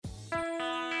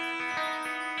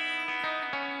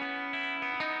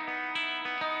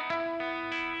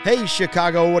Hey,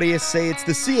 Chicago, what do you say? It's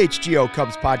the CHGO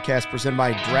Cubs podcast presented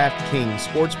by DraftKings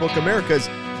Sportsbook, America's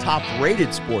top-rated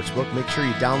sportsbook. Make sure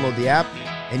you download the app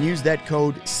and use that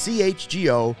code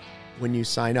CHGO when you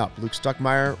sign up. Luke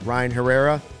Stuckmeyer, Ryan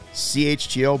Herrera,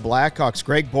 CHGO Blackhawks.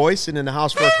 Greg Boyson in the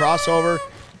house for a crossover.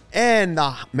 And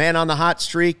the man on the hot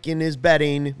streak in his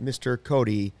betting, Mr.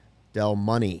 Cody Del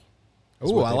Money.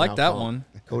 Ooh, I like that one.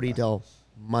 Cody Del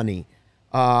Money.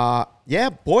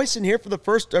 Boyson here for the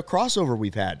first crossover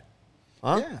we've had.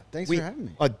 Huh? Yeah, thanks for having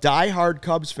me. A diehard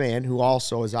Cubs fan who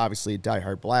also is obviously a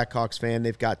diehard Blackhawks fan.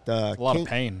 They've got the a lot of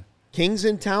pain. Kings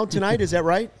in town tonight. Is that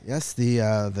right? Yes,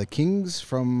 the Kings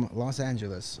from Los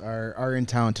Angeles are in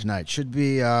town tonight. Should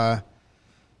be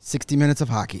 60 minutes of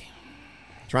hockey.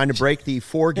 Trying to break the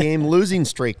 4-game losing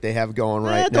streak they have going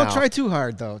right now. Don't try too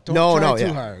hard, though. Don't try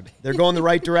too hard. They're going the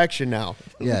right direction now.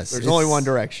 Yes. There's only one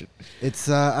direction. It's.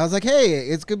 I was like, hey,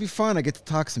 it's going to be fun. I get to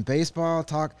talk some baseball,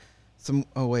 talk some.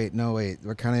 Oh, wait. No, wait.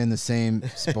 We're kind of in the same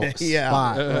spot.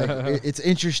 Like, it's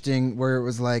interesting where it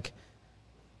was like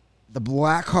the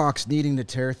Blackhawks needing to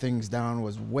tear things down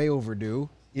was way overdue.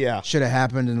 Yeah. Should have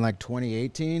happened in like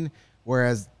 2018,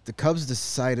 whereas the Cubs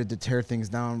decided to tear things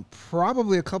down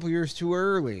probably a couple years too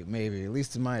early, maybe, at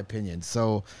least in my opinion.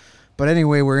 So, but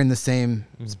anyway, we're in the same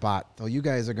spot. So you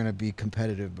guys are going to be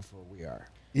competitive before we are.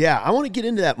 Yeah, I want to get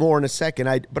into that more in a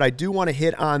second. But I do want to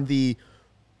hit on the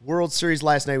World Series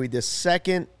last night. We did the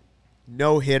second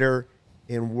no-hitter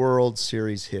in World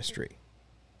Series history.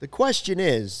 The question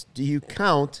is, do you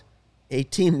count a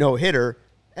team no-hitter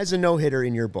as a no-hitter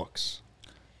in your books?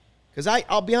 Because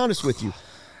I'll be honest with you.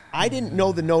 I didn't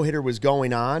know the no-hitter was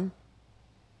going on.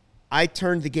 I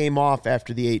turned the game off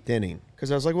after the 8th inning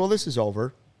because I was like, well, this is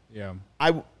over. Yeah.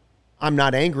 I'm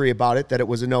not angry about it that it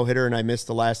was a no-hitter and I missed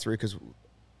the last 3 because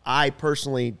I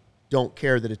personally don't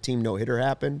care that a team no-hitter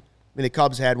happened. I mean, the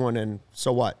Cubs had one, and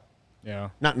so what? Yeah.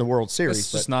 Not in the World Series.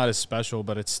 It's just not as special,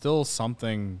 but it's still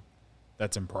something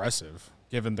that's impressive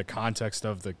given the context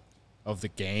of the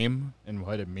game and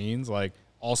what it means. Like,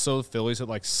 also, the Phillies had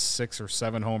like 6 or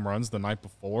 7 home runs the night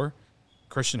before.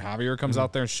 Christian Javier comes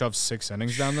out there and shoves 6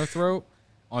 innings down their throat,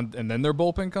 and then their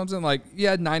bullpen comes in. Like, he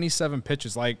had 97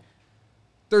 pitches. Like,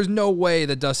 there's no way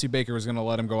that Dusty Baker was going to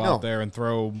let him go out there and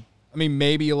throw. I mean,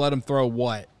 maybe you let him throw,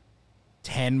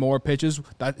 10 more pitches?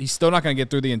 He's still not going to get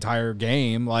through the entire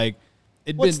game. Like,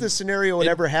 what's the scenario it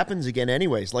ever happens again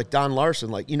anyways? Like Don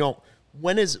Larson,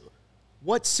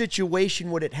 what situation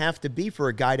would it have to be for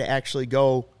a guy to actually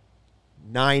go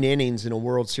 9 innings in a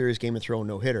World Series game and throw a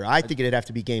no-hitter? I think it'd have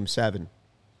to be Game 7.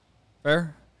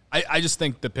 Fair. I just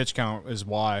think the pitch count is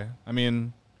why. I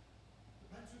mean,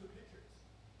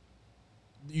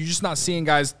 you're just not seeing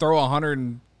guys throw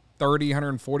 130,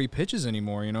 140 pitches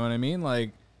anymore. You know what I mean?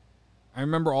 Like, I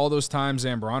remember all those times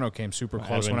Zambrano came super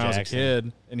close when I was a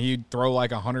kid, and he'd throw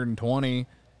like 120,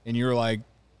 and you were like,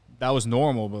 that was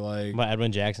normal, but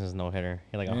Edwin Jackson's no hitter.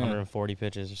 He had 140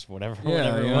 pitches, just whatever. Yeah,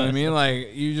 whatever you know what I mean? Like,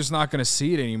 you're just not going to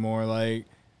see it anymore. Like,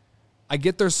 I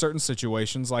get there's certain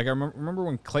situations. Like, I remember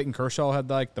when Clayton Kershaw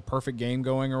had like the perfect game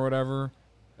going or whatever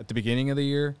at the beginning of the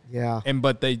year. Yeah.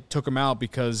 But they took him out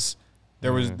because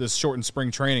there was this shortened spring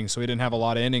training, so he didn't have a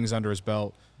lot of innings under his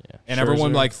belt. Yeah. And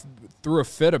everyone threw a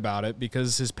fit about it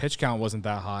because his pitch count wasn't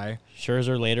that high.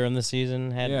 Scherzer later in the season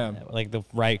had the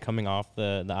right coming off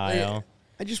the IL.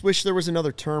 I just wish there was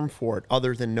another term for it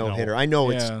other than no-hitter. I know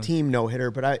it's team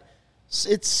no-hitter, but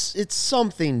it's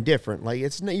something different. Like,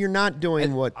 you're not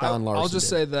doing what Don Larson I'll just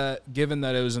did. say that given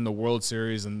that it was in the World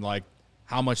Series and like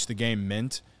how much the game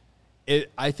meant,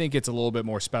 I think it's a little bit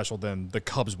more special than the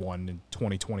Cubs won in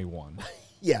 2021.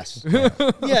 Yes.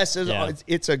 Yes,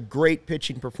 it's a great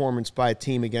pitching performance by a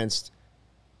team against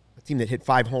a team that hit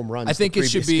 5 home runs. I think it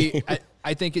should be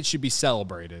I think it should be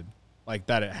celebrated like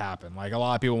that it happened. Like, a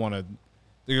lot of people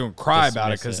they're going to cry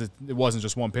about it because it wasn't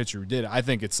just one pitcher who did it. I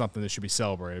think it's something that should be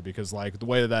celebrated because, like, the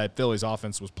way that Phillies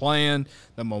offense was playing,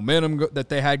 the momentum that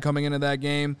they had coming into that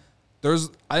game,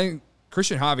 I think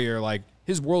Christian Javier, like,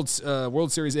 his World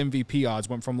Series MVP odds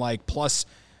went from, like, plus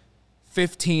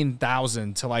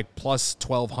 15,000 to, like, plus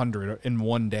 1,200 in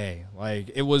one day.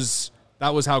 Like,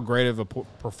 that was how great of a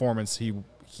performance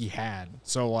he had.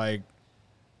 So, like,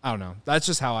 I don't know. That's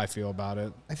just how I feel about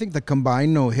it. I think the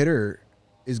combined no-hitter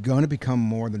is going to become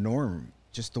more the norm,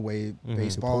 just the way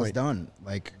baseball is done.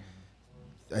 Like,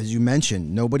 as you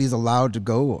mentioned, nobody's allowed to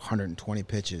go 120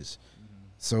 pitches.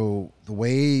 So the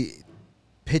way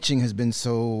pitching has been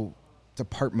so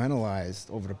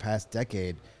departmentalized over the past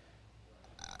decade,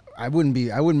 I wouldn't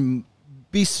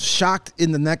be shocked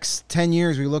in the next 10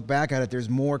 years we look back at it, there's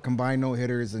more combined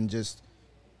no-hitters than just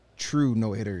true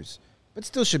no-hitters. But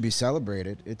still should be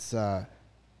celebrated. It's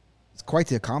quite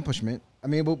the accomplishment. I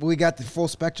mean, but we got the full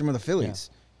spectrum of the Phillies.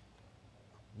 Yeah.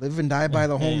 Live and die by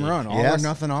the home run, all or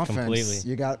nothing offense. Completely.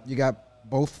 You got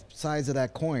both sides of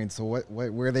that coin. So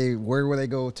where will they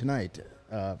go tonight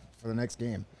for the next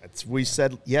game? We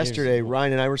said yesterday.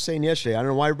 Ryan and I were saying yesterday. I don't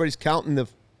know why everybody's counting the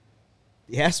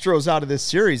Astros out of this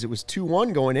series. It was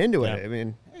 2-1 going into it. I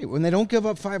mean, hey, when they don't give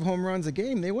up 5 home runs a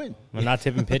game, they win. I'm not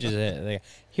tipping pitches.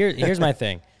 Here's my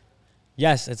thing.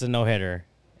 Yes, it's a no-hitter,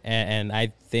 and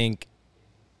I think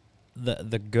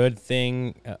the good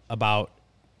thing about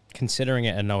considering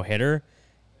it a no-hitter,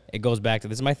 it goes back to,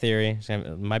 this is my theory.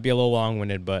 It might be a little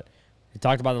long-winded, but we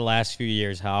talked about the last few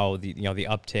years how the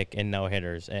uptick in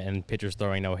no-hitters and pitchers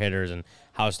throwing no-hitters and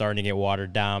how it's starting to get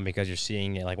watered down because you're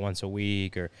seeing it like once a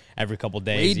week or every couple of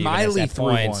days. Wade Miley threw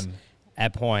one.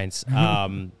 At points.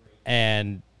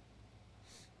 And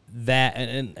that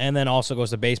and then also goes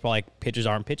to baseball, like pitchers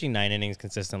aren't pitching 9 innings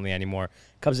consistently anymore.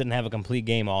 Cubs didn't have a complete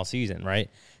game all season, right?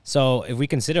 So if we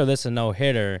consider this a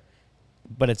no-hitter,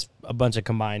 but it's a bunch of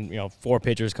combined, 4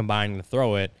 pitchers combining to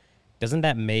throw it, doesn't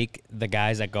that make the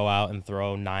guys that go out and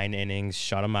throw 9 innings,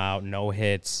 shut them out, no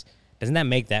hits, doesn't that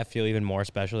make that feel even more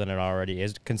special than it already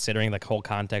is, considering the whole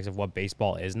context of what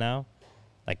baseball is now?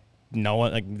 Like,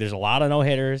 there's a lot of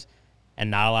no-hitters and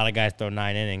not a lot of guys throw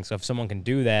 9 innings. So if someone can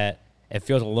do that, it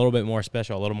feels a little bit more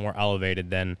special, a little more elevated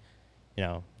than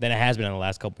it has been in the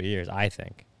last couple of years, I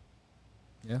think.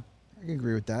 Yeah, I can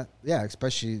agree with that. Yeah,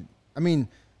 especially, I mean,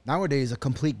 nowadays a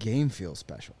complete game feels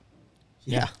special.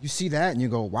 Yeah. You see that and you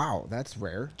go, wow, that's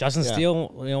rare. Justin Steele,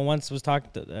 once was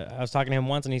talking to him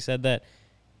once, and he said that,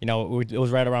 it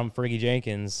was right around Fergie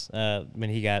Jenkins when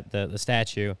he got the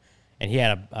statue, and he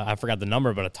had I forgot the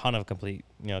number, but a ton of complete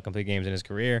games in his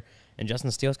career. And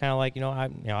Justin Steele's kind of like,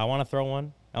 I want to throw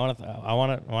one. I want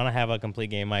to have a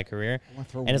complete game in my career. I want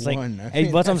to throw and it's one. Like,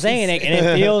 that's what I'm saying,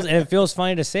 and it feels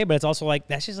funny to say, but it's also like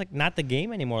that's just like not the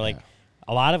game anymore. Like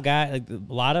a lot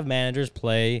of managers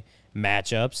play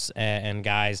matchups, and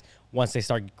guys, once they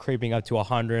start creeping up to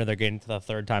 100, they're getting to the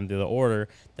third time through the order,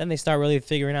 then they start really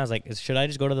figuring out, should I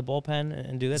just go to the bullpen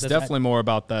and do this? It's definitely more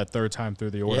about that third time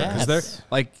through the order. Because they're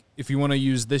like, if you want to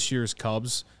use this year's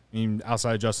Cubs, I mean,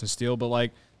 outside of Justin Steele, but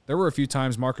like there were a few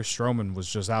times Marcus Stroman was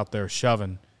just out there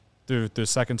shoving through the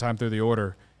second time through the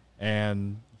order,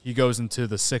 and he goes into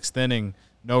the 6th inning,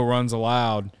 no runs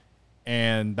allowed,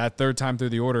 and that third time through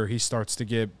the order, he starts to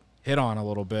get hit on a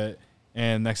little bit.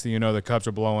 And next thing you know, the Cubs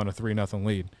are blowing a 3-0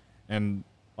 lead. And,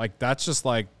 that's just,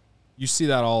 you see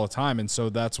that all the time. And so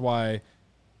that's why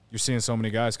you're seeing so many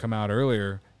guys come out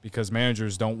earlier, because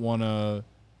managers don't want to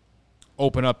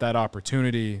open up that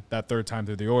opportunity that third time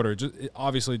through the order. It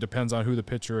obviously depends on who the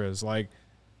pitcher is.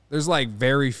 There's,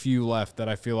 very few left that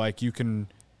I feel like you can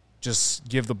just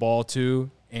give the ball to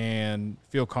and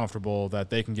feel comfortable that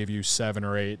they can give you 7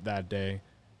 or 8 that day.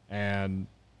 And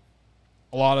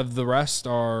a lot of the rest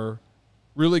are –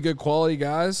 really good quality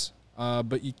guys,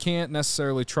 but you can't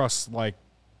necessarily trust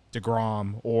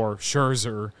DeGrom or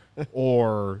Scherzer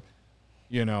or,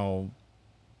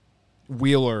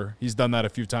 Wheeler. He's done that a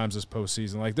few times this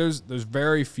postseason. There's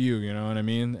very few, you know what I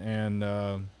mean? And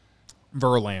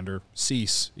Verlander,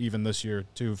 Cease, even this year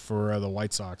too for the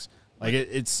White Sox.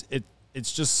 It's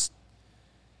just,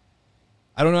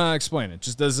 I don't know how to explain it. It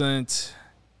just doesn't,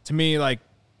 to me,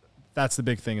 that's the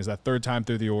big thing, is that third time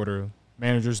through the order.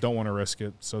 Managers don't want to risk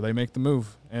it, so they make the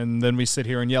move. And then we sit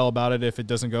here and yell about it if it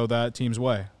doesn't go that team's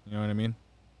way. You know what I mean?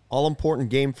 All-important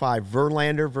Game 5,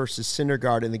 Verlander versus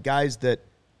Syndergaard. And the guys that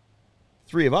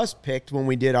 3 of us picked when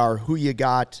we did our Who You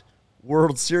Got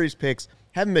World Series picks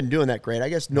haven't been doing that great. I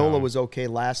guess Nola was okay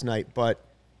last night, but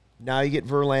now you get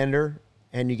Verlander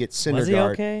and you get Syndergaard. Was he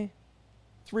okay?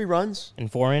 3 runs. In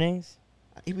 4 innings?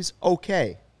 He was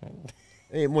okay.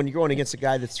 When you're going against a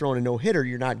guy that's throwing a no-hitter,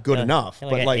 you're not good enough.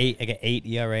 But 8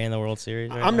 ERA in the World Series.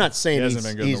 Right I'm now. not saying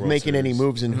he's making any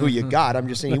moves in Who You Got. I'm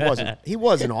just saying he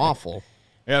wasn't awful.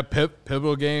 Yeah,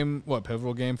 pivotal game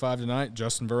 5 tonight.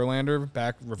 Justin Verlander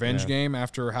back, revenge game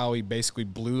after how he basically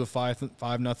blew the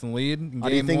 5-0 lead in game 1. How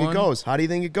do you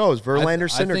think it goes? Verlander,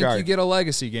 Syndergaard. I think you get a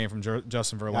legacy game from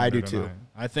Justin Verlander. I do tonight. too.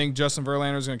 I think Justin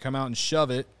Verlander is going to come out and shove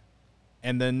it,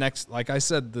 and then next, like I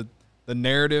said, the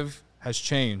narrative has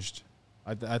changed.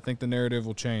 I think the narrative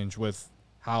will change with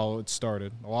how it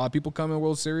started. A lot of people come in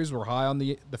World Series were high on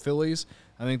the Phillies.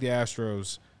 I think the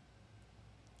Astros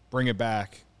bring it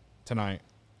back tonight.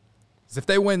 Because if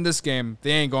they win this game,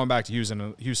 they ain't going back to Houston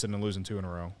and losing 2 in a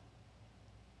row.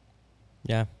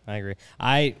 Yeah, I agree.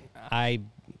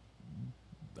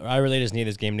 I really just need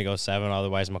this game to go 7,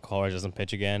 otherwise McCullers doesn't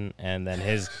pitch again, and then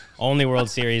his only World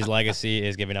Series legacy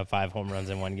is giving up 5 home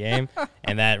runs in 1 game,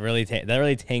 and that really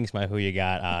tanks my Who You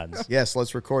Got odds. Yes,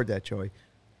 let's record that, Joey.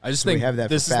 I just So we think have that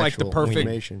this for is like the factual perfect.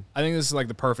 information. I think this is like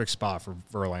the perfect spot for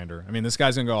Verlander. I mean, this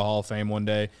guy's gonna go Hall of Fame one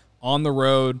day on the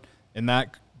road in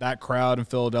that crowd in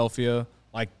Philadelphia.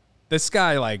 Like this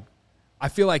guy, like I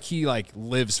feel like he like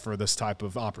lives for this type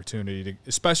of opportunity, to,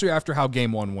 especially after how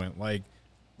Game 1 went. Like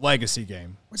legacy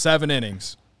game, 7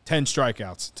 innings, 10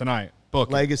 strikeouts tonight. Book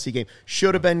Legacy game.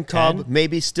 Should have been Cub. 10?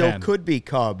 Maybe still 10. could be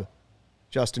Cub.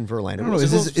 Justin Verlander. I don't know,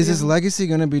 is his legacy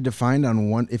going to be defined on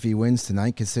one if he wins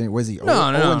tonight? Considering was he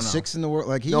 0-6 in the world?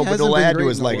 Like he No, but hasn't it'll been add great to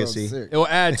his in the World legacy. Series. It will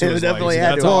add to It his definitely legacy.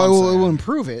 add That's to it. all Well, I'm it saying. will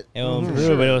improve it. It will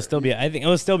improve, but it will still be. I think it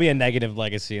will still be a negative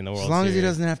legacy in the World As long as he Series.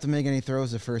 doesn't have to make any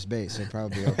throws to first base, he'll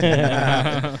probably be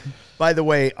okay. By the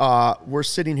way, we're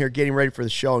sitting here getting ready for the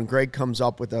show, and Greg comes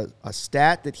up with a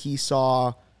stat that he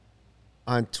saw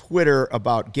on Twitter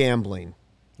about gambling,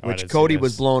 I which didn't see Cody this.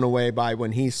 was blown away by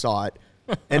when he saw it.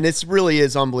 And this really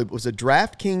is unbelievable. It was a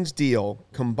DraftKings deal,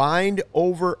 combined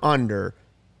over-under.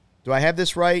 Do I have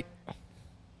this right?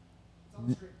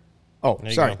 Oh, There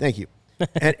you sorry. go. Thank you.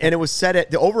 And it was set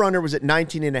at – the over-under was at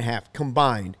 19.5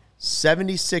 combined.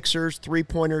 76ers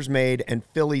three-pointers made and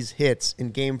Phillies hits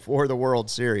in Game 4 of the World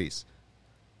Series.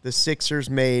 The Sixers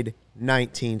made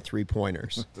 19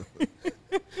 three-pointers.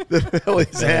 The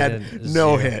Phillies had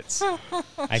no zero. hits.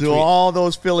 I To tweet- all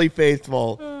those Philly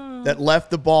faithful that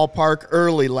left the ballpark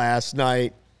early last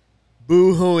night,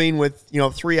 boo-hooing with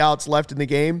 3 outs left in the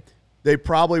game, they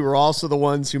probably were also the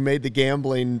ones who made the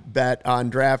gambling bet on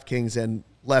DraftKings and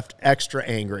left extra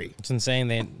angry. It's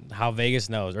insane how Vegas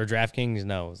knows or DraftKings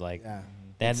knows. Like Yeah.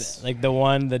 they had like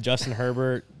the Justin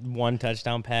Herbert 1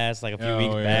 touchdown pass like a few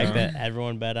weeks back that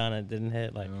everyone bet on it didn't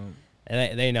hit. Like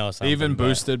and they know something. They even but-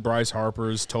 boosted Bryce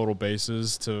Harper's total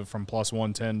bases from plus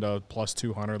 110 to plus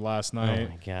 200 last Oh night.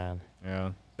 my god.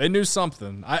 Yeah. They knew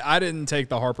something. I didn't take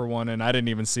the Harper one, and I didn't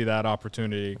even see that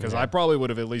opportunity because I probably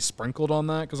would have at least sprinkled on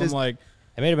that because I'm like,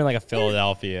 It may have been like a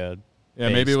Philadelphia. yeah,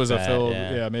 maybe it was bet,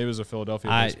 maybe it was a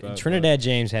Philadelphia. Bet, Trinidad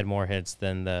James had more hits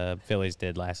than the Phillies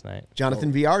did last night.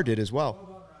 Jonathan VR did as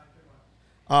well.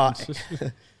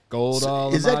 gold.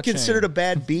 all Is in my that considered chain. a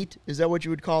bad beat? Is that what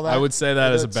you would call that? I would say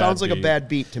that is a bad Sounds like a beat. bad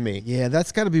beat to me. Yeah,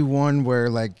 that's got to be one where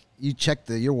like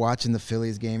you're watching the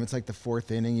Phillies game. It's like the 4th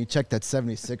inning. You check that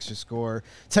 76er score.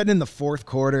 It's heading in the 4th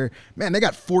quarter. Man, they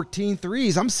got 14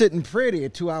 threes. I'm sitting pretty.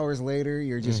 2 hours later,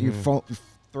 you're just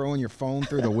throwing your phone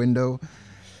through the window.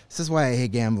 This is why I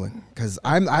hate gambling because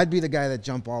I'd be the guy that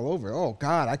jump all over. Oh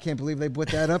God, I can't believe they put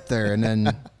that up there. And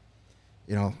then,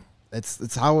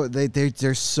 it's how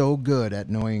they're so good at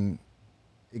knowing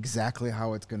exactly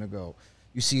how it's gonna go.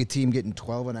 You see a team getting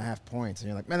 12.5 points, and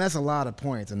you're like, man, that's a lot of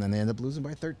points, and then they end up losing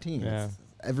by 13 Yeah.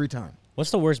 every time.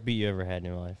 What's the worst beat you ever had in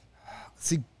your life?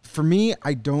 See, for me,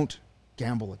 I don't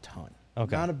gamble a ton.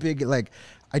 Okay. Not a big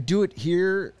I do it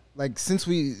here. Like since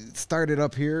we started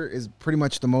up here is pretty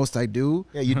much the most I do.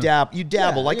 Yeah, you dabble.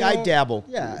 Yeah, like you I know, dabble.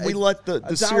 yeah, We let the a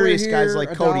dollar serious guys here,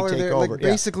 like a Cody dollar take there. over. Like, Yeah.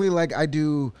 basically, like I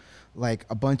do like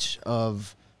a bunch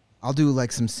of, I'll do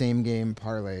like some same game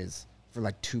parlays for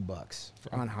like $2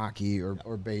 on hockey or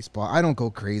baseball. I don't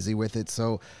go crazy with it.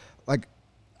 So, like,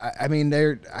 I mean,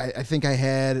 I think I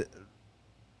had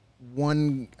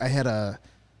one. I had I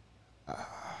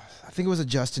think it was a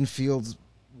Justin Fields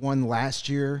one last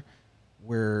year,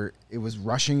 where it was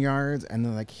rushing yards, and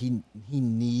then like he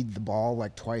kneed the ball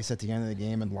like twice at the end of the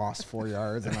game and lost 4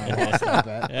 yards, and I lost that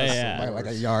bet by like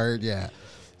a yard. Yeah,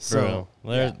 so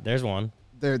There's one.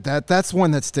 that's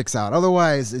one that sticks out.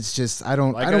 Otherwise, it's just I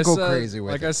don't go crazy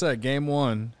with Like it. I said, Game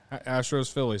 1,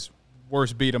 Astros Phillies,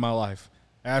 worst beat of my life.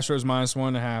 Astros minus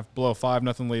 1.5, blow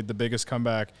 5-0 lead, the biggest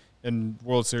comeback in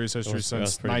World Series history was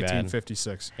since pretty bad.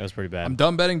 1956. It was pretty bad. I'm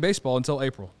done betting baseball until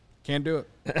April. Can't do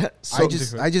it.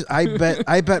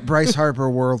 I bet Bryce Harper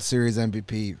World Series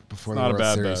MVP before the not a World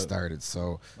bad Series bet. started.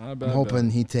 So Not a I'm bad hoping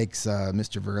bet. he takes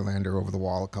Mr. Verlander over the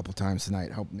wall a couple times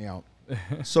tonight, helping me out.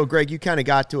 So, Greg, you kind of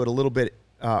got to it a little bit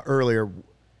earlier.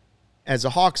 As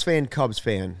a Hawks fan, Cubs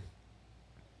fan,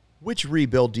 which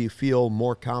rebuild do you feel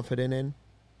more confident in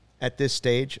at this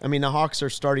stage? I mean, the Hawks are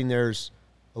starting theirs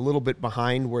a little bit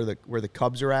behind where the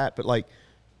Cubs are at, but like,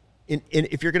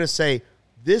 if you're going to say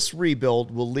this rebuild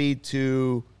will lead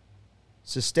to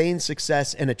sustained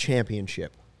success and a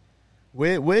championship,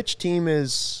 which team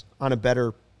is on a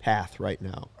better path right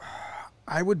now?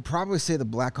 I would probably say the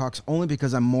Blackhawks only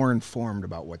because I'm more informed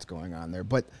about what's going on there.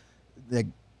 But the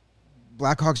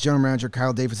Blackhawks general manager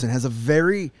Kyle Davidson has a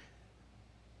very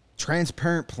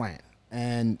transparent plan.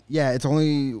 And yeah, it's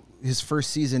only his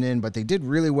first season in, but they did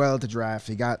really well at the draft.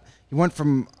 He went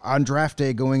from on draft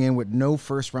day going in with no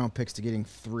first round picks to getting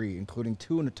 3, including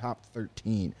 2 in the top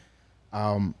 13.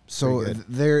 So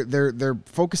they're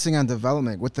focusing on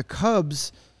development. With the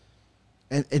Cubs,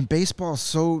 And baseball is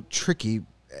so tricky.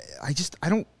 I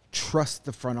don't trust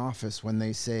the front office when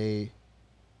they say,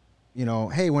 you know,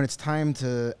 hey, when it's time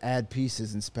to add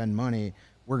pieces and spend money,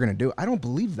 we're going to do it. I don't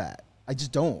believe that. I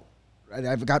just don't.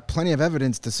 I've got plenty of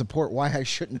evidence to support why I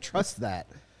shouldn't trust that.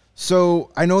 So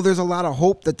I know there's a lot of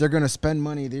hope that they're going to spend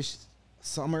money this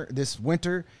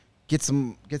winter, get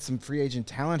some free agent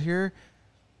talent here.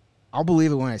 I'll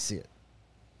believe it when I see it.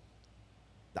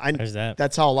 There's that.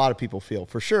 That's how a lot of people feel,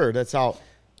 for sure. That's how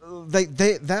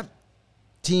that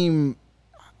team.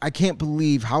 I can't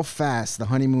believe how fast the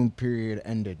honeymoon period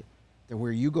ended. That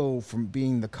where you go from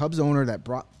being the Cubs owner that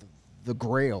brought the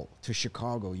Grail to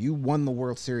Chicago, you won the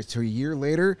World Series. To a year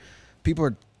later, people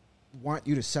want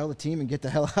you to sell the team and get the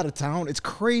hell out of town. It's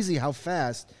crazy how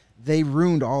fast they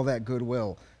ruined all that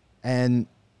goodwill, and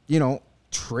you know,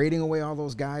 trading away all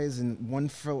those guys in one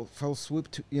fell swoop.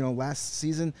 Last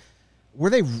season, were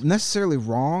they necessarily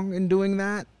wrong in doing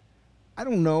that? I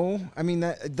don't know. I mean,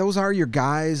 those are your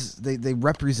guys. They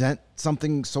represent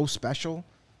something so special.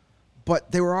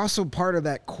 But they were also part of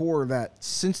that core that,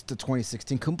 since the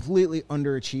 2016, completely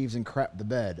underachieves and crapped the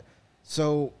bed.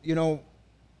 So, you know,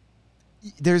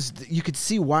 you could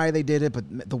see why they did it,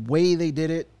 but the way they did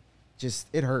it,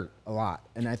 it hurt a lot.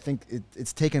 And I think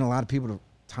it's taken a lot of people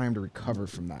time to recover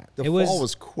from that. The fall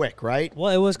was quick, right?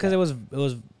 Well, it was because it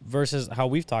was versus how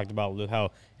we've talked about, Luke, how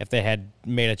if they had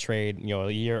made a trade, you know,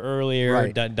 a year earlier,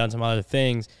 right, done some other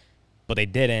things, but they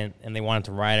didn't, and they wanted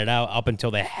to ride it out up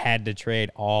until they had to trade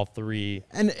all three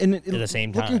at the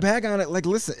same time. Looking back on it, like,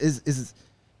 listen, is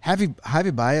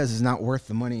Javi Baez is not worth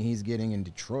the money he's getting in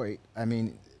Detroit. I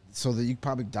mean, so that you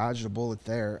probably dodged a bullet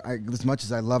there. As much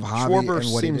as I love Javi, Schwarber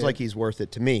and what seems like he's worth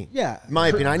it to me. Yeah, in my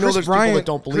opinion. I know there's people that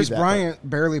don't believe Chris that. Bryant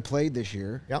barely played this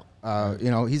year. Yeah,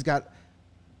 you know, he's got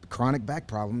chronic back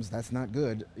problems. That's not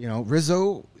good. You know,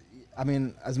 Rizzo. I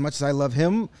mean, as much as I love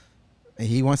him,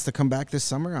 he wants to come back this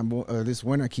summer. This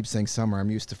winter. I keep saying summer.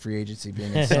 I'm used to free agency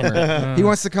being in summer. He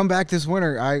wants to come back this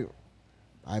winter.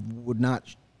 I would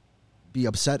not be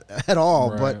upset at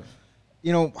all. Right. But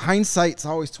you know, hindsight's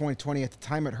always 20/20. At the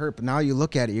time, it hurt, but now you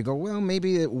look at it, you go, well,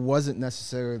 maybe it wasn't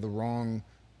necessarily the wrong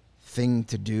thing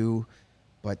to do.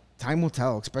 But time will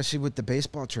tell, especially with the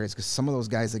baseball trades, because some of those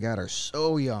guys they got are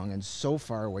so young and so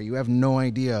far away. You have no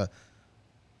idea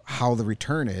how the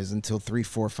return is until 3,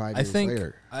 4, 5 years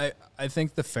later. I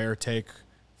think the fair take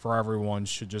for everyone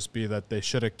should just be that they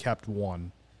should have kept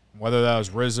one, whether that was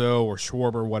Rizzo or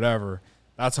Schwarber, whatever.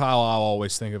 That's how I'll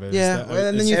always think of it. Yeah,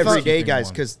 and then you everyday guys,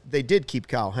 because they did keep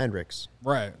Kyle Hendricks,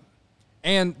 right?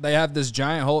 And they have this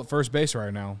giant hole at first base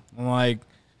right now. Like,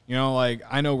 you know, like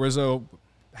I know Rizzo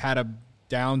had a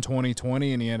down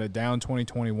 2020 and he had a down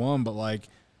 2021, but like,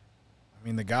 I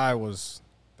mean, the guy was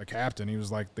the captain. He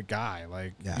was like the guy.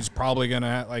 Like, he's probably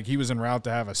gonna he was en route to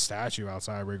have a statue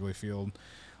outside Wrigley Field.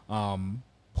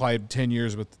 Played 10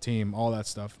 years with the team, all that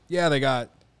stuff. Yeah, they got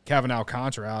Kevin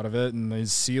Alcantara out of it, and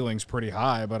his ceiling's pretty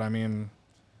high. But I mean,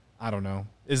 I don't know.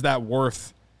 Is that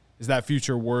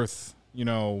future worth? You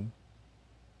know,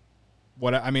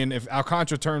 what I mean, if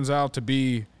Alcantara turns out to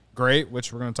be great,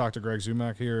 which we're going to talk to Greg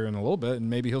Zumach here in a little bit, and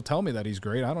maybe he'll tell me that he's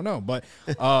great. I don't know, but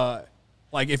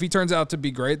like if he turns out to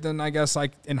be great, then I guess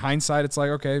like in hindsight, it's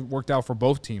like okay, it worked out for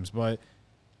both teams. But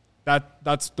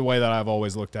that's the way that I've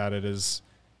always looked at it. Is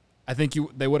I think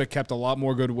they would have kept a lot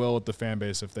more goodwill with the fan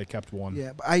base if they kept one.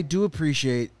 Yeah, but I do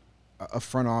appreciate a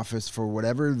front office for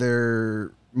whatever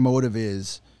their motive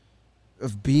is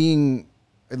of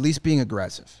at least being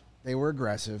aggressive. They were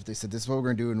aggressive. They said, this is what we're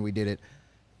going to do, and we did it.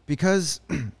 Because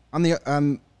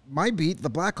on my beat, the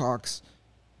Blackhawks,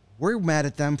 we're mad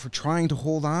at them for trying to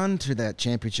hold on to that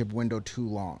championship window too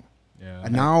long. Yeah.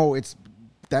 And now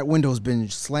that window's been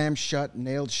slammed shut,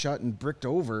 nailed shut, and bricked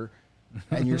over,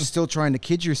 and you're still trying to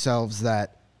kid yourselves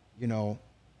that, you know,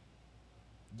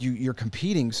 you're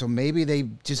competing. So maybe they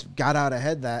just got out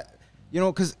ahead that, you know,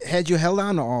 because had you held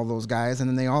on to all those guys and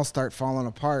then they all start falling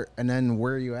apart, and then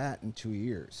where are you at in 2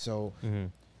 years? So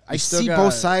I see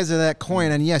both sides of that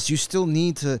coin. And yes, you still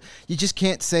need to, you just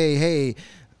can't say, hey,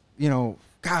 you know,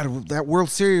 God, that World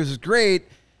Series was great,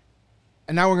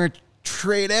 and now we're going to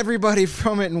trade everybody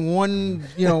from it in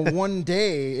one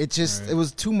day. It just it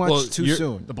was too much too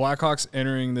soon. The Blackhawks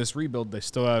entering this rebuild, they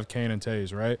still have Kane and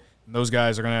Taves, right? And those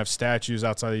guys are going to have statues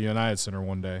outside the United Center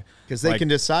one day because they can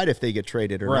decide if they get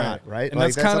traded or not, right? And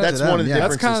like that's one of the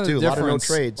differences too. A lot of no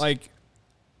trades. Like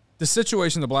the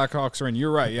situation the Blackhawks are in,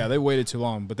 you're right. Yeah, they waited too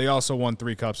long, but they also won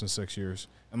 3 cups in 6 years,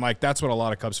 and like that's what a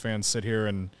lot of Cubs fans sit here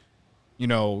and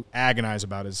agonize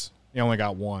about is they only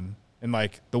got one. And,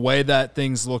 like, the way that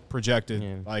things look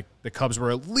projected, like, the Cubs were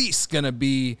at least going to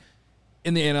be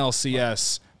in the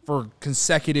NLCS for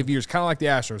consecutive years, kind of like the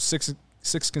Astros,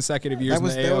 6 consecutive years.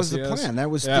 That was the plan. That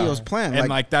was Theo's plan. And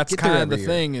like that's kind of the year.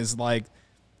 thing is like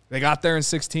they got there in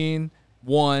 16,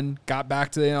 won, got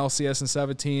back to the NLCS in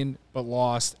 17, but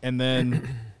lost, and then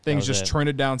things just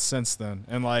trended down since then.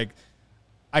 And like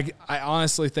I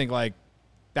honestly think like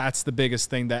that's the biggest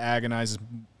thing that agonizes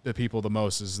the people the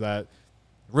most is that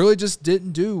really just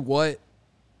didn't do what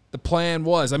the plan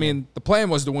was. I mean, the plan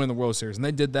was to win the World Series, and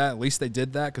they did that. At least they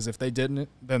did that, because if they didn't,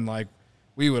 then like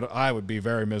I would be a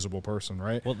very miserable person,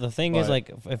 right? Well, the thing is, like,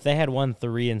 if they had won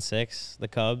 3-6, the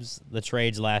Cubs, the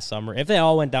trades last summer, if they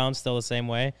all went down still the same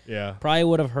way, probably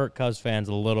would have hurt Cubs fans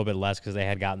a little bit less because they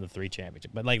had gotten the 3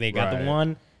 championship. But like they got the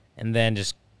 1, and then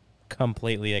just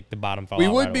completely like the bottom fell out. We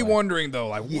would be wondering though,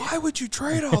 like, why would you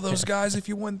trade all those guys if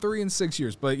you won 3 in 6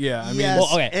 years? But yeah, I mean,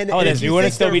 well, okay. And we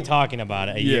wouldn't still be talking about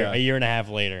it a year and a half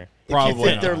later. If you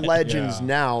think they're legends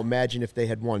now, imagine if they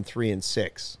had won 3 and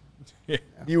 6. Yeah.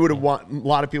 You would have a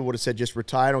lot of people would have said, just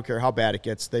retire. I don't care how bad it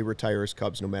gets. They retire as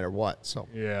Cubs no matter what. So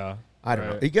I don't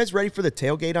know. Are you guys ready for the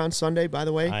tailgate on Sunday, by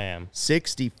the way? I am.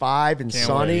 65 and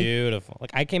sunny. Beautiful. Like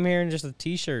I came here in just a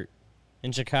T-shirt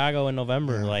in Chicago in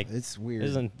November. Yeah, like it's weird.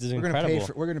 This is incredible.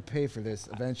 We're gonna pay for this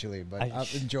eventually, but I'll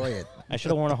enjoy it. I should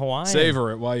have worn a Hawaiian.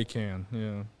 Savor it while you can.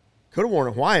 Yeah. Could have worn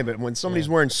a Hawaiian, but when somebody's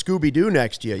wearing Scooby-Doo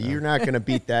next to you, you're not going to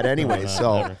beat that anyway.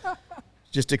 So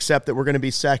just accept that we're going to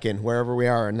be second wherever we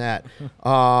are in that.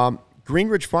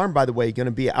 Greenridge Farm, by the way, going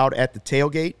to be out at the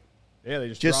tailgate. Yeah,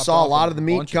 they just saw a lot of the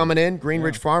meat coming in.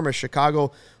 Greenridge Farm, a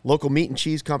Chicago local meat and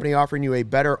cheese company offering you a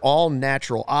better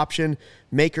all-natural option.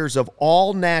 Makers of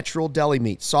all-natural deli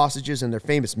meat, sausages, and their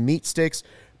famous meat sticks.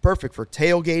 Perfect for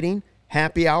tailgating,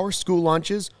 happy hour, school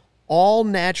lunches.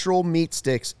 All-natural meat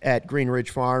sticks at Greenridge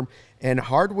Farm. And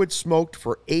hardwood smoked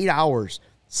for 8 hours.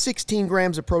 16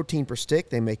 grams of protein per stick.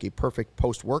 They make a perfect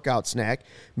post-workout snack.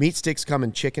 Meat sticks come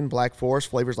in chicken, black forest,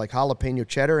 flavors like jalapeno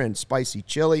cheddar and spicy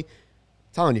chili.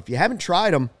 Telling you, if you haven't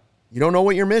tried them, you don't know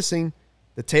what you're missing.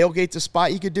 The tailgate's a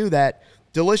spot you could do that.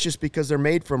 Delicious because they're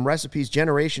made from recipes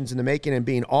generations in the making, and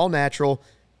being all natural,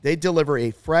 they deliver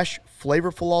a fresh,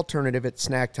 flavorful alternative at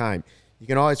snack time. You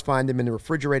can always find them in the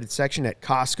refrigerated section at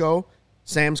Costco,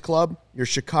 Sam's Club, your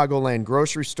Chicagoland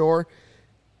grocery store.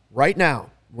 Right now,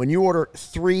 when you order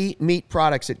 3 meat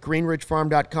products at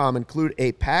greenridgefarm.com, include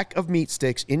a pack of meat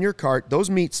sticks in your cart. Those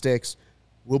meat sticks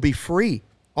will be free.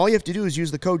 All you have to do is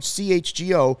use the code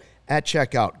CHGO at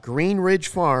checkout. Greenridge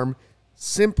Farm,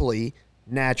 simply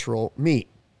natural meat.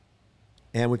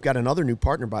 And we've got another new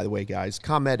partner, by the way, guys,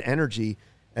 ComEd Energy.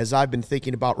 As I've been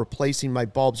thinking about replacing my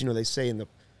bulbs, they say in the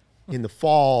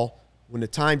fall, when the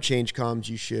time change comes,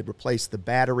 you should replace the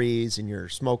batteries and your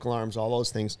smoke alarms, all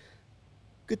those things.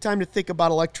 Good time to think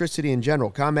about electricity in general.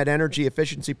 ComEd Energy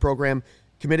Efficiency Program,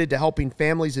 committed to helping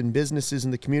families and businesses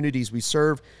in the communities we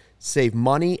serve save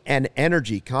money and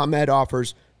energy. ComEd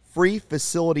offers free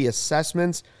facility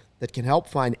assessments that can help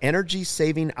find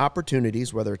energy-saving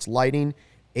opportunities, whether it's lighting,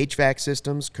 HVAC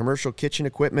systems, commercial kitchen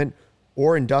equipment,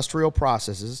 or industrial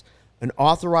processes. An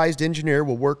authorized engineer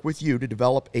will work with you to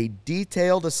develop a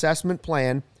detailed assessment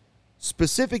plan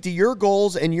specific to your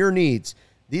goals and your needs.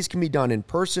 These can be done in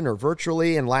person or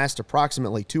virtually and last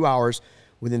approximately 2 hours.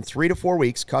 Within 3 to 4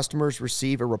 weeks, customers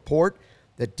receive a report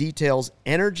that details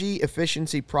energy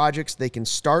efficiency projects they can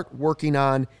start working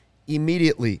on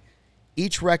immediately.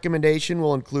 Each recommendation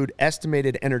will include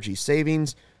estimated energy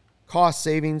savings, cost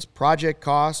savings, project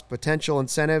costs, potential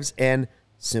incentives, and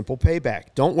simple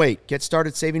payback. Don't wait. Get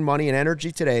started saving money and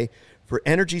energy today. For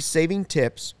energy-saving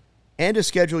tips and to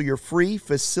schedule your free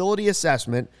facility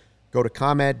assessment, go to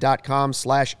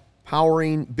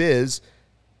ComEd.com/poweringbiz.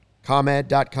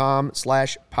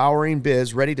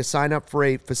 ComEd.com/poweringbiz. Ready to sign up for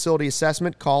a facility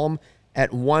assessment? Call them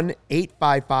at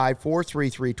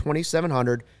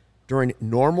 1-855-433-2700 during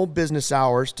normal business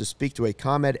hours to speak to a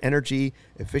ComEd Energy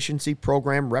Efficiency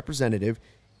Program representative.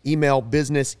 Email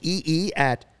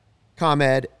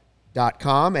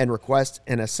businessee@comed.com and request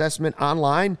an assessment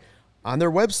online on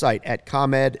their website at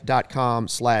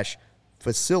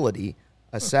comed.com/facility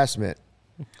assessment.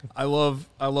 I love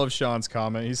Sean's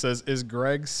comment. He says, "Is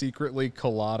Greg secretly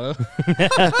Colada?"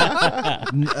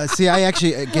 See, I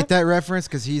actually get that reference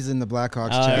because he's in the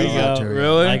Blackhawks chat.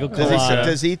 Really?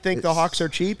 Does he think the Hawks are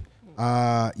cheap?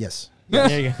 Yes.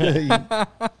 There you go.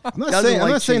 I'm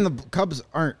not saying the Cubs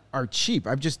are cheap.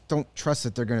 I just don't trust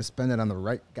that they're going to spend it on the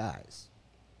right guys.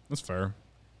 That's fair.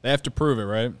 They have to prove it,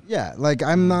 right? Yeah, like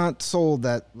I'm not sold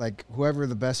that like whoever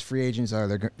the best free agents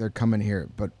are, they're coming here.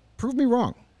 But prove me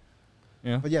wrong.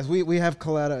 Yeah. But yes, we have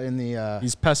Coletta in the.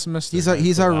 He's pessimistic.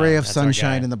 He's our ray of That's our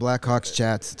sunshine guy. in the Blackhawks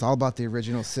chats. It's all about the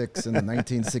original 6 and the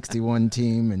 1961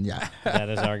 team, and That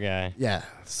is our guy. yeah.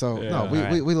 So Yeah. no,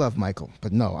 we love Michael,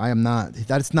 but no, I am not.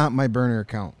 That's not my burner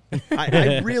account.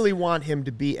 I really want him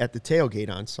to be at the tailgate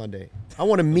on Sunday. I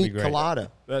want to meet great.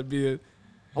 Colada. That'd be it.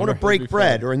 I want to break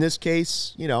bread, or in this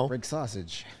case, Break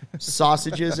sausage.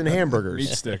 sausages and hamburgers. Meat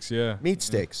sticks, yeah. Meat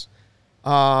sticks.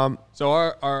 So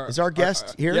our Is our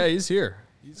guest here? Yeah, he's here.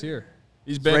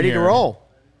 He's been Ready here. to roll.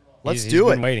 Let's He's do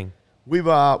been it. Waiting. We've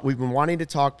been wanting to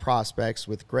talk prospects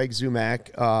with Greg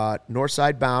Zumach,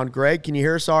 Northside Bound. Greg, can you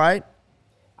hear us all right?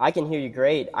 I can hear you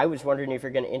great. I was wondering if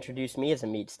you're going to introduce me as a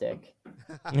meat stick.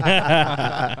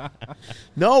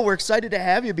 No, we're excited to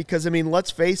have you because,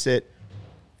 let's face it,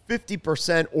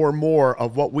 50% or more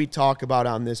of what we talk about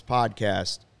on this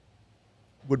podcast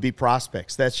would be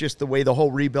prospects. That's just the way the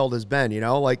whole rebuild has been,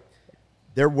 like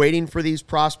they're waiting for these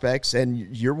prospects,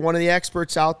 and you're one of the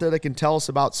experts out there that can tell us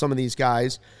about some of these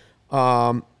guys.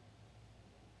 First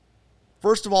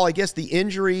of all, I guess the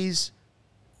injuries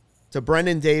to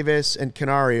Brendan Davis and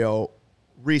Canario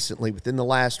recently, within the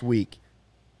last week,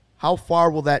 how far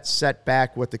will that set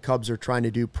back what the Cubs are trying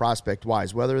to do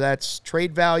prospect-wise, whether that's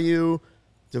trade value,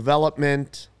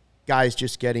 development, guys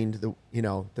just getting to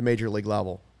the major league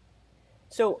level?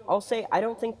 So I'll say I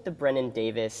don't think the Brennan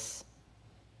Davis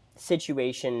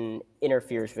situation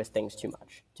interferes with things too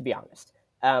much, to be honest.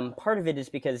 Part of it is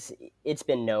because it's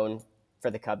been known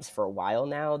for the Cubs for a while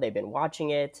now. They've been watching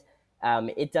it.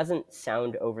 It doesn't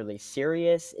sound overly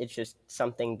serious. It's just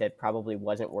something that probably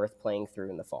wasn't worth playing through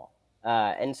in the fall.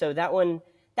 And so that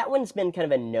one's been kind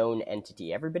of a known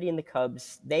entity. Everybody in the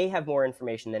Cubs, they have more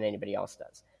information than anybody else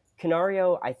does.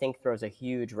 Canario, I think, throws a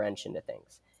huge wrench into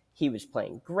things. He was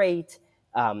playing great.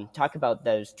 Talk about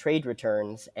those trade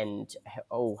returns and,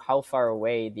 how far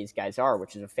away these guys are,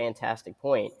 which is a fantastic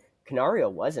point. Canario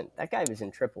wasn't. That guy was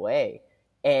in AAA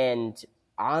and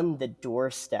on the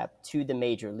doorstep to the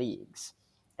major leagues.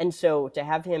 And so to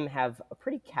have him have a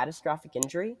pretty catastrophic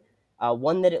injury,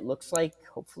 one that it looks like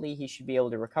hopefully he should be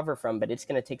able to recover from, but it's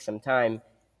going to take some time,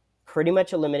 pretty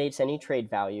much eliminates any trade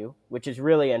value, which is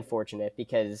really unfortunate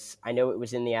because I know it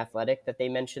was in The Athletic that they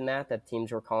mentioned that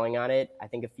teams were calling on it. I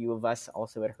think a few of us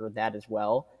also had heard that as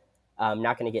well. I'm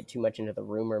not going to get too much into the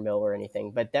rumor mill or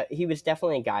anything, but he was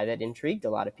definitely a guy that intrigued a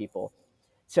lot of people.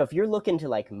 So if you're looking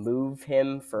to move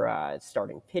him for a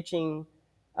starting pitching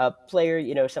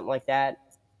player, something like that,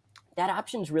 that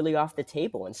option's really off the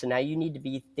table. And so now you need to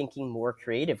be thinking more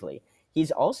creatively.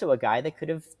 He's also a guy that could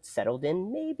have settled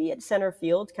in maybe at center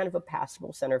field, kind of a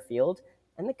passable center field,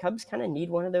 and the Cubs kind of need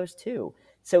one of those too.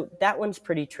 So that one's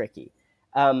pretty tricky.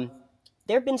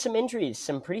 There have been some injuries,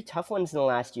 some pretty tough ones in the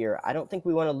last year. I don't think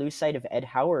we want to lose sight of Ed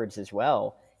Howard's as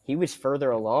well. He was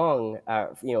further along,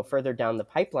 further down the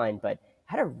pipeline, but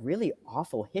had a really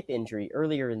awful hip injury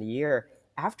earlier in the year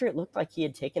after it looked like he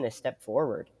had taken a step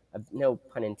forward. No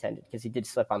pun intended, because he did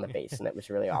slip on the base, and that was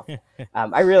really awful.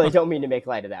 I really don't mean to make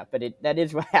light of that, but that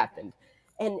is what happened.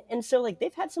 And so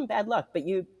they've had some bad luck, but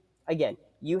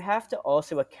you have to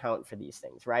also account for these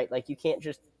things, right? You can't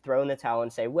just throw in the towel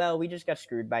and say, well, we just got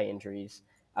screwed by injuries.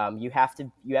 You have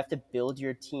to build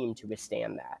your team to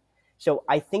withstand that. So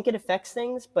I think it affects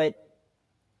things, but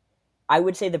I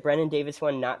would say the Brennan Davis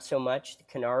one, not so much. The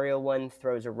Canario one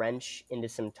throws a wrench into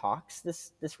some talks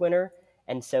this winter.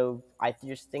 And so I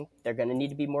just think they're going to need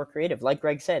to be more creative. Like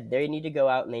Greg said, they need to go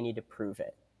out and they need to prove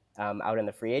it out in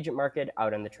the free agent market,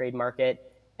 out on the trade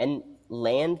market, and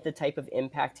land the type of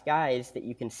impact guys that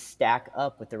you can stack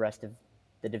up with the rest of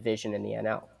the division in the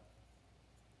NL.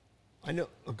 I know.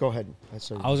 Go ahead. I was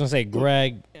going to say,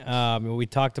 Greg, we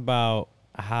talked about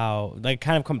how,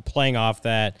 kind of playing off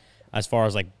that as far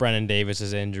as, Brennan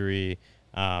Davis's injury,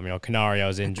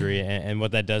 Canario's injury, and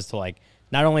what that does to,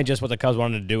 not only just what the Cubs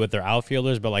wanted to do with their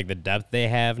outfielders, but, the depth they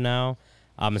have now.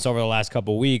 And so over the last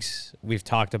couple of weeks, we've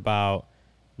talked about,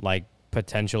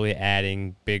 potentially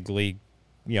adding big league,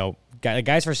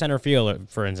 guys for center field,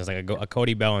 for instance, a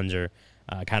Cody Bellinger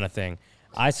kind of thing.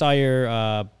 I saw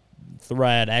your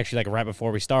thread actually right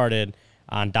before we started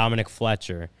on Dominic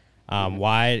Fletcher. First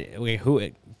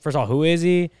of all, who is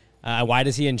he? Why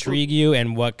does he intrigue you?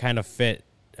 And what kind of fit,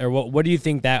 or what do you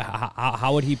think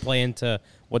how would he play into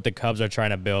what the Cubs are trying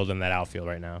to build in that outfield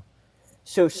right now?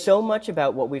 So much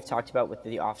about what we've talked about with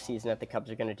the offseason that the Cubs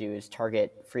are going to do is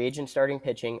target free agent starting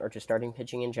pitching or just starting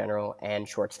pitching in general and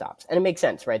shortstops. And it makes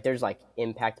sense, right? There's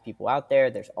impact people out there.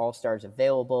 There's all-stars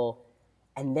available.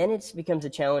 And then it becomes a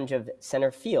challenge of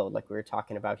center field, like we were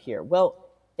talking about here. Well,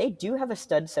 they do have a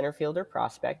stud center fielder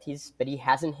prospect, but he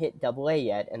hasn't hit Double-A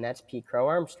yet, and that's Pete Crow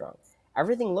Armstrong.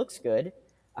 Everything looks good,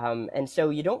 And so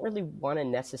you don't really want to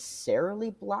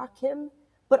necessarily block him,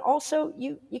 but also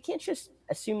you can't just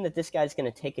assume that this guy's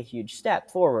going to take a huge step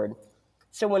forward.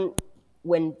 So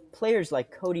when players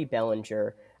like Cody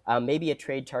Bellinger, maybe a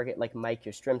trade target like Mike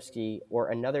Yastrzemski, or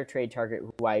another trade target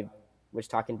who I was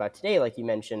talking about today, like you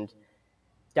mentioned,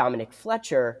 Dominic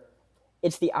Fletcher,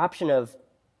 it's the option of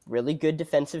really good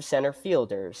defensive center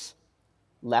fielders,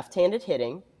 left-handed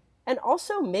hitting, and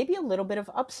also maybe a little bit of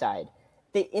upside.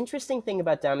 The interesting thing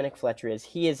about Dominic Fletcher is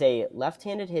he is a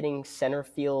left-handed hitting center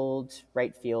field,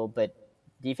 right field, but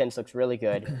defense looks really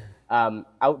good,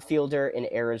 outfielder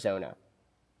in Arizona.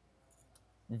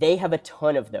 They have a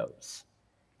ton of those.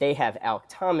 They have Alek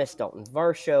Thomas, Dalton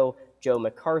Varsho, Joe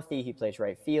McCarthy, he plays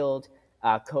right field,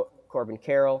 Corbin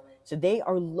Carroll. So they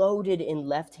are loaded in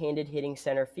left-handed hitting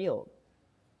center field.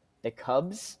 The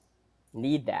Cubs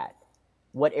need that.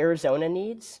 What Arizona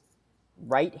needs?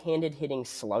 Right-handed hitting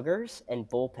sluggers and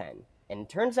bullpen. And it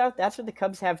turns out that's what the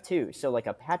Cubs have too. So like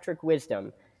a Patrick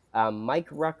Wisdom, Mike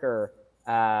Rucker,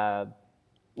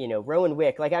 Rowan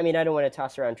Wick. I don't want to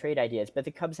toss around trade ideas, but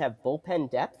the Cubs have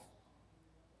bullpen depth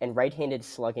and right-handed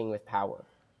slugging with power.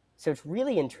 So it's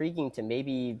really intriguing to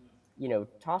maybe,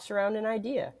 toss around an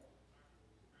idea.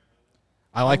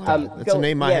 I like that. That's a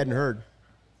name I hadn't heard.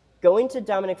 Going to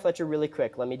Dominic Fletcher really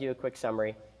quick, let me do a quick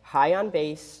summary. High on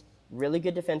base, really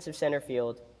good defensive center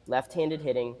field, left-handed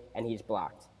hitting, and he's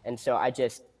blocked. And so I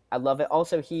love it.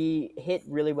 Also, he hit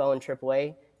really well in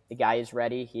AAA. The guy is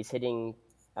ready. He's hitting,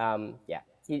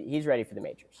 he's ready for the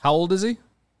majors. How old is he?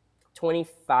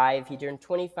 25. He turned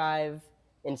 25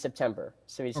 in September.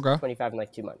 So he's 25 in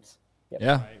like 2 months. Yep.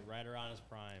 Yeah. Right around his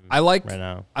prime. I like right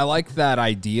now. I like that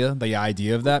idea, the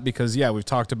idea of that, because we've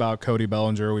talked about Cody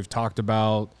Bellinger, we've talked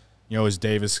about, is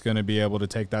Davis going to be able to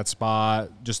take that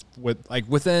spot? Just we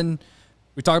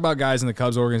talked about guys in the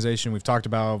Cubs organization, we've talked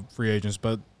about free agents,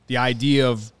 but the idea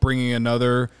of bringing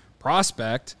another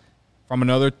prospect from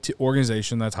another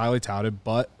organization that's highly touted,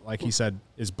 but like he said,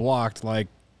 is blocked. Like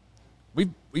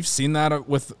we've seen that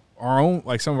with our own,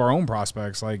 like some of our own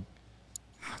prospects, like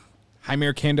Jaime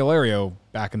Candelario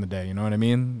back in the day, you know what I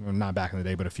mean? Well, not back in the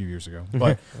day, but a few years ago.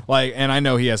 But and I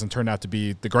know he hasn't turned out to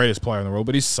be the greatest player in the world,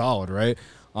 but he's solid, right?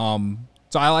 So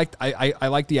I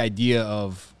like the idea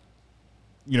of,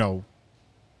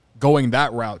 going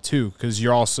that route too, because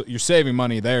you're saving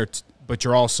money there, but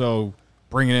you're also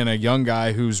bringing in a young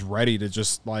guy who's ready to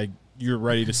just you're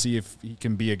ready to see if he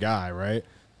can be a guy, right?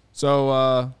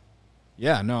 So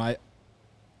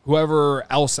whoever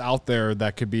else out there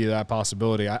that could be that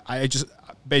possibility, I just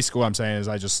basically what I'm saying is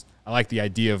I like the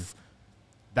idea of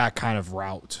that kind of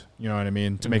route, you know what I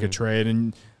mean, to make a trade.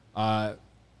 And I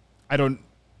don't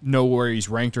know where he's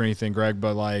ranked or anything, Greg,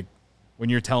 but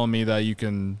when you're telling me that you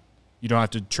don't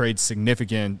have to trade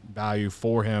significant value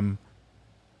for him,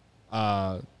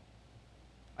 I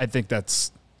think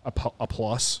that's a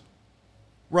plus.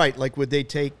 Right, would they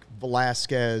take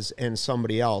Velasquez and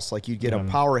somebody else? You'd get a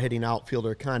power hitting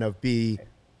outfielder kind of be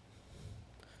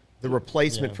the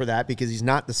replacement for that, because he's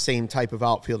not the same type of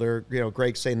outfielder.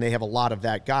 Greg's saying they have a lot of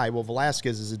that guy. Well,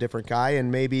 Velasquez is a different guy,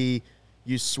 and maybe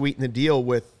you sweeten the deal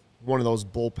with one of those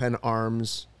bullpen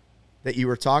arms that you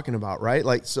were talking about, right?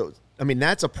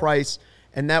 That's a price,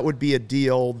 and that would be a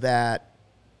deal that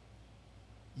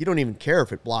you don't even care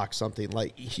if it blocks something,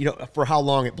 for how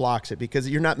long it blocks it, because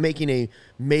you're not making a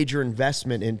major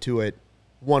investment into it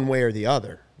one way or the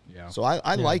other. Yeah. So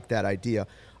I like that idea.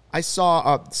 I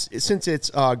saw, since it's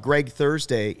Greg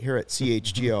Thursday here at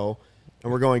CHGO,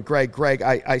 and we're going Greg,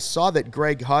 I saw that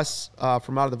Greg Huss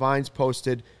from Out of the Vines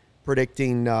posted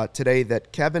predicting today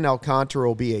that Kevin Alcantara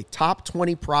will be a top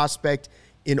 20 prospect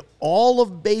in all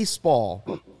of baseball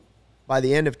by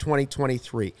the end of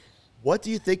 2023. What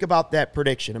do you think about that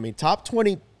prediction? Top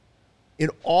 20 in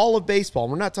all of baseball.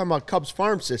 We're not talking about Cubs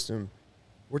farm system.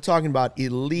 We're talking about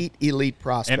elite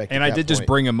prospect. And I did just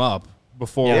bring him up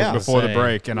before the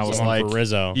break, and I was like,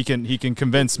 Rizzo. He can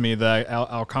convince me that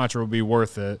Alcantara will be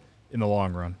worth it in the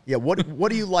long run. Yeah. What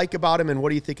do you like about him, and what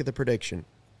do you think of the prediction?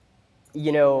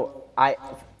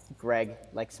 Greg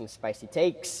likes some spicy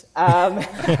takes.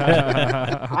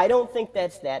 I don't think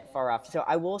that's that far off. So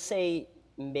I will say,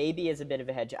 maybe as a bit of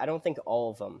a hedge, I don't think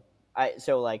all of them.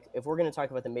 If we're going to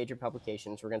talk about the major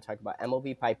publications, we're going to talk about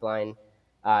MLB Pipeline,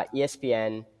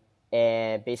 ESPN,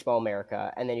 and Baseball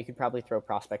America, and then you could probably throw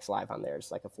Prospects Live on there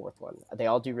as a fourth one. They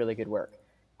all do really good work.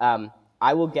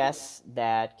 I will guess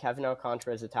that Kevin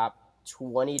Alcantara is a top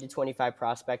 20 to 25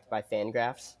 prospect by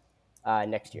Fangraphs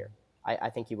next year.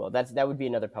 I think he will. That would be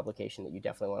another publication that you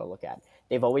definitely want to look at.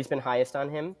 They've always been highest on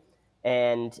him,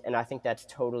 and I think that's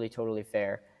totally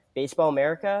fair. Baseball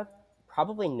America,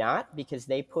 Probably not, because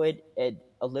they put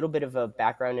a little bit of a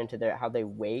background into how they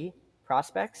weigh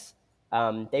prospects.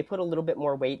 They put a little bit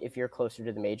more weight if you're closer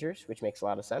to the majors, which makes a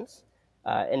lot of sense.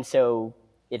 And so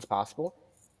it's possible.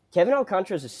 Kevin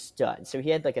Alcantara is a stud. So he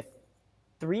had like a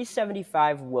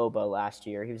 375 WOBA last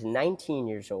year. He was 19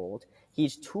 years old.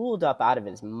 He's tooled up out of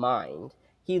his mind.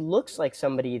 He looks like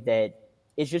somebody that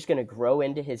is just going to grow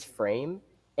into his frame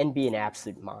and be an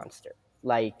absolute monster.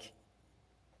 Like,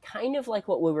 kind of like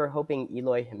what we were hoping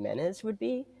Eloy Jimenez would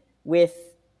be, with,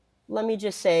 let me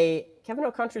just say, Kevin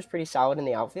Alcantara is pretty solid in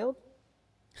the outfield.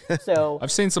 So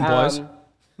I've seen some plays.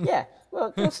 Yeah,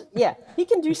 well, yeah, he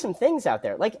can do some things out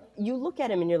there. Like, you look at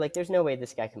him and you're like, there's no way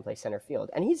this guy can play center field,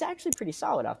 and he's actually pretty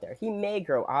solid out there. He may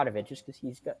grow out of it just because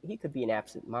he could be an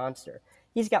absolute monster.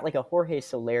 He's got like a Jorge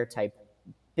Soler type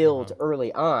build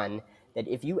early on, that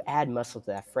if you add muscle to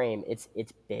that frame, it's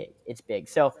big. It's big.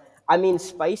 So, I mean,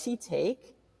 spicy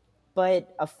take,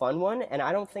 but a fun one, and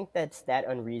I don't think that's that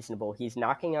unreasonable. He's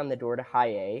knocking on the door to high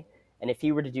A, and if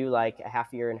he were to do like a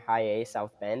half year in high A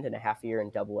South Bend and a half year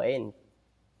in double A and,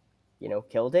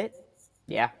 killed it,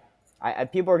 yeah,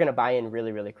 people are going to buy in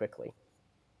really, really quickly.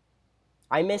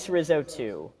 I miss Rizzo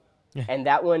too, and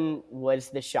that one was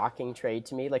the shocking trade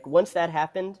to me. Like, once that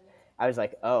happened, I was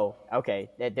like, oh, okay,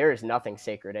 there is nothing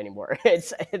sacred anymore.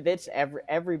 It's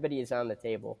everybody is on the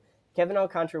table. Kevin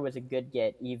Alcantara was a good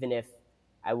get, even if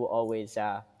I will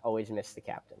always miss the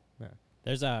captain. Yeah.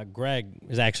 There's Greg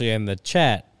is actually in the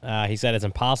chat. He said it's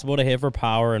impossible to hit for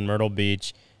power in Myrtle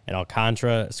Beach, and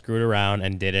Alcantara screwed around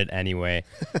and did it anyway.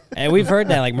 And we've heard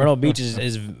that, like, Myrtle Beach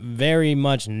is very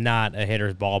much not a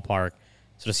hitter's ballpark.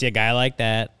 So to see a guy like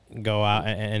that go out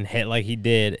and hit like he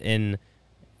did in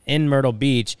Myrtle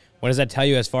Beach, what does that tell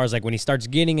you as far as, like, when he starts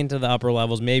getting into the upper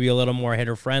levels, maybe a little more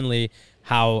hitter friendly,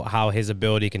 how his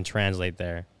ability can translate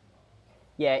there?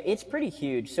 Yeah, it's pretty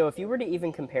huge. So if you were to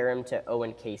even compare him to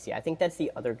Owen Casey, I think that's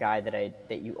the other guy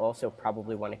that you also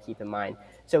probably want to keep in mind.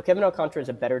 So Kevin Alcantara is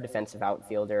a better defensive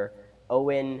outfielder.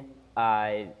 Owen,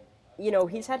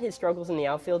 he's had his struggles in the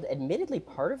outfield. Admittedly,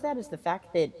 part of that is the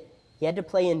fact that he had to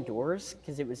play indoors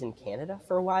because it was in Canada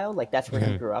for a while. Like, that's where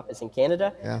he grew up, is in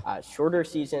Canada. Yeah. Shorter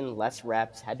season, less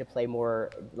reps, had to play more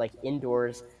like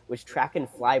indoors, was tracking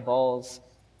fly balls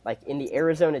like in the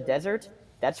Arizona desert.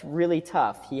 That's really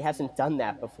tough. He hasn't done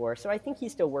that before. So I think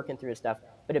he's still working through his stuff,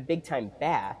 but a big-time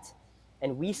bat.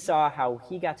 And we saw how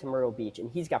he got to Myrtle Beach,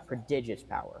 and he's got prodigious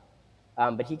power.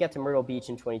 But he got to Myrtle Beach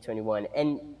in 2021,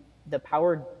 and the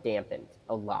power dampened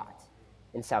a lot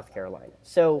in South Carolina.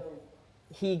 So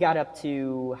he got up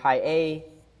to high A,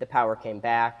 the power came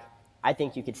back. I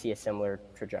think you could see a similar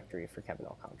trajectory for Kevin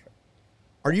Alcantara.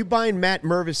 Are you buying Matt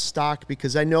Mervis stock?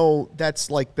 Because I know that's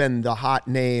like been the hot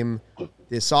name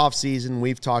this offseason.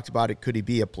 We've talked about it. Could he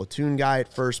be a platoon guy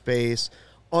at first base?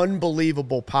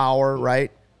 Unbelievable power,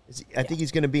 right? I think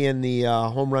he's going to be in the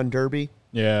home run derby.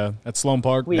 Yeah, at Sloan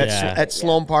Park. At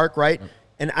Sloan Park, right?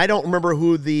 And I don't remember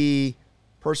who the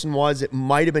person was. It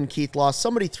might have been Keith Law.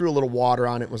 Somebody threw a little water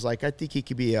on it and was like, I think he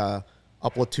could be a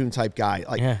platoon type guy.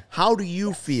 Like, how do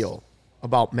you feel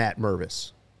about Matt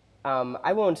Mervis?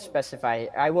 I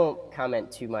won't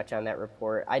comment too much on that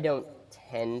report. I don't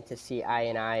tend to see eye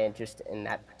and eye and just in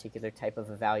that particular type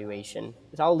of evaluation.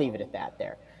 So I'll leave it at that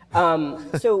there.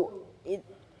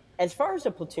 As far as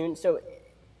a platoon, so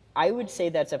I would say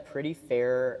that's a pretty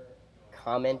fair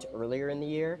comment earlier in the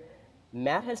year.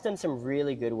 Matt has done some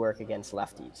really good work against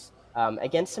lefties,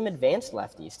 against some advanced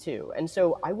lefties too. And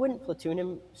so I wouldn't platoon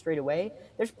him straight away.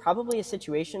 There's probably a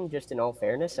situation, just in all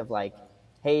fairness, of like,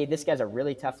 hey, this guy's a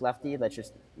really tough lefty. Let's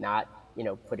just not,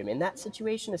 put him in that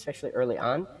situation, especially early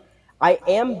on. I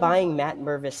am buying Matt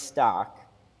Mervis stock.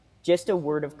 Just a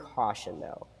word of caution,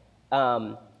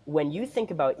 though. When you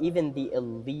think about even the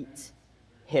elite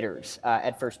hitters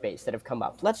at first base that have come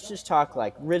up, let's just talk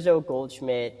like Rizzo,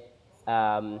 Goldschmidt,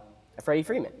 Freddie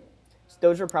Freeman. So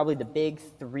those are probably the big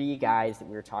three guys that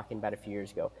we were talking about a few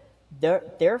years ago.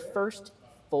 Their first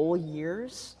full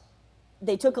years,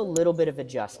 they took a little bit of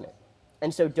adjustment.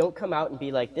 And so don't come out and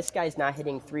be like, this guy's not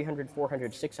hitting 300,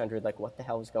 400, 600, like what the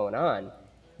hell is going on?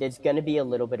 There's going to be a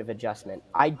little bit of adjustment.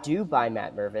 I do buy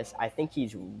Matt Mervis. I think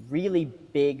he's really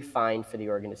big find for the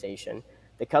organization.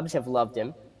 The Cubs have loved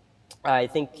him. I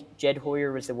think Jed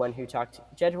Hoyer was the one who talked.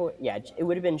 It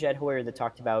would have been Jed Hoyer that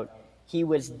talked about he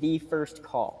was the first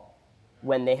call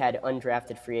when they had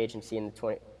undrafted free agency in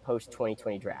the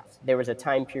post-2020 draft. There was a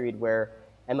time period where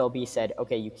MLB said,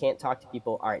 okay, you can't talk to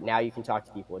people. All right, now you can talk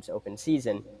to people. It's open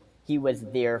season. He was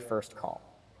their first call.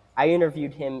 I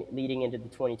interviewed him leading into the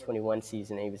 2021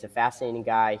 season. He was a fascinating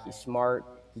guy. He's smart.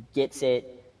 He gets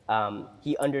it.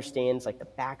 He understands like the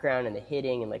background and the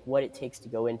hitting and like what it takes to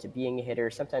go into being a hitter.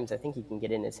 Sometimes I think he can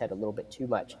get in his head a little bit too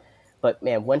much, but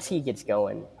man, once he gets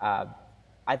going,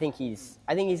 I think he's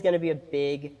going to be a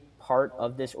big part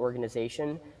of this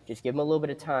organization. Just give him a little bit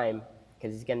of time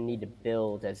because he's going to need to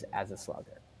build as a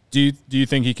slugger. Do you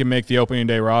think he can make the opening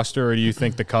day roster, or do you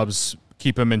think the Cubs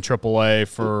keep him in AAA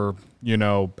for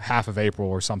half of April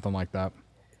or something like that?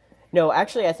 No,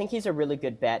 actually, I think he's a really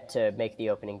good bet to make the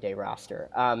opening day roster.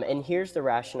 And here's the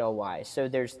rationale why. So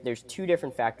there's two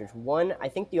different factors. One, I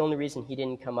think the only reason he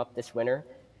didn't come up this winter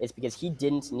is because he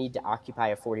didn't need to occupy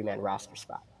a 40-man roster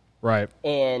spot. Right.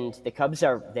 And the Cubs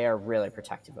are really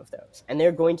protective of those. And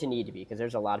they're going to need to be, because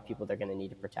there's a lot of people they're going to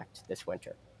need to protect this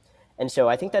winter. And so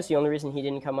I think that's the only reason he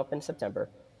didn't come up in September.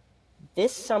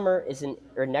 Next summer is an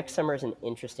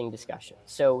interesting discussion.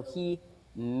 So he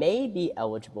may be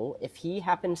eligible if he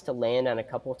happens to land on a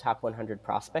couple top 100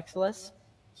 prospects lists.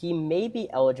 He may be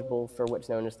eligible for what's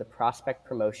known as the prospect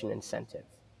promotion incentive,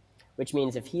 which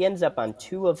means if he ends up on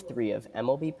 2 of 3 of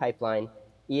MLB Pipeline,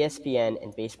 ESPN,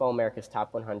 and Baseball America's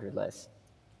top 100 lists,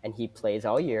 and he plays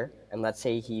all year, and let's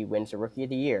say he wins the Rookie of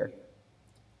the Year,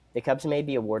 the Cubs may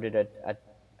be awarded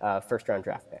a first-round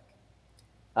draft pick.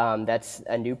 That's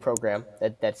a new program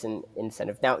that's an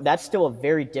incentive. Now, that's still a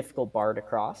very difficult bar to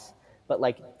cross, but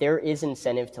like there is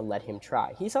incentive to let him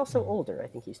try. He's also older. I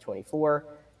think he's 24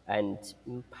 and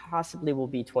possibly will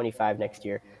be 25 next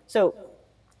year. So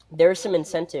there's some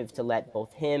incentive to let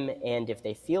both him and, if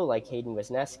they feel like Hayden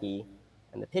Wesneski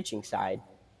on the pitching side,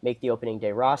 make the opening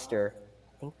day roster.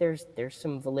 I think there's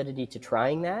some validity to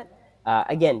trying that.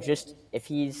 Again, just if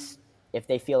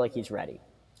they feel like he's ready.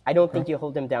 I don't think you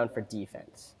hold him down for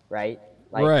defense, right?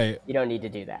 Right. You don't need to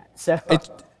do that. So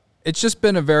it's just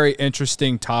been a very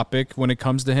interesting topic when it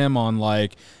comes to him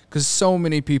because so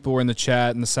many people were in the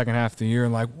chat in the second half of the year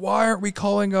and like, why aren't we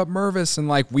calling up Mervis? And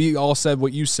like we all said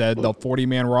what you said, the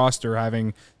 40-man roster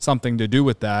having something to do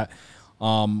with that.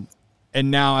 And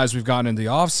now as we've gotten into the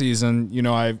offseason,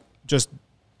 I've just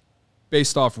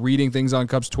based off reading things on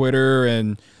Cubs Twitter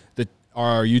and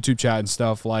our YouTube chat and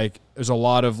stuff, like there's a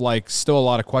lot of still a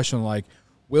lot of question, like,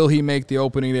 will he make the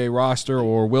opening day roster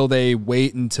or will they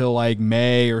wait until like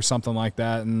May or something like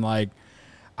that? And like,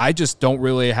 I just don't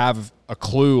really have a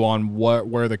clue on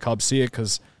where the Cubs see it,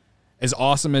 because as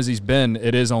awesome as he's been,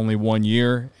 it is only 1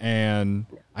 year. And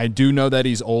I do know that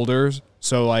he's older.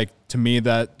 So like, to me,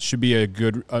 that should be a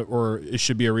good, or it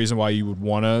should be a reason why you would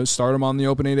want to start him on the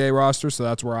opening day roster. So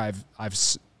that's where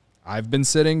I've been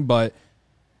sitting, but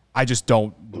I just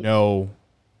don't know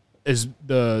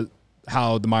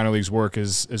how the minor leagues work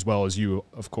as well as you,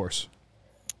 of course.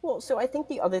 Well, so I think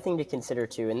the other thing to consider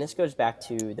too, and this goes back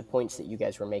to the points that you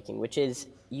guys were making, which is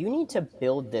you need to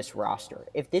build this roster.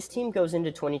 If this team goes into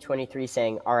 2023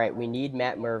 saying, all right, we need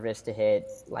Matt Mervis to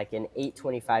hit like an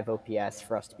 825 OPS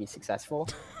for us to be successful,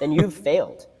 then you've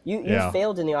failed. You've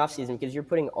failed in the offseason because you're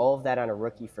putting all of that on a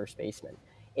rookie first baseman.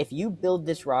 If you build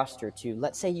this roster to,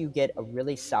 let's say you get a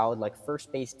really solid like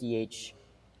first base DH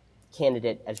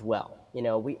candidate as well.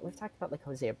 We've talked about like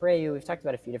Jose Abreu, we've talked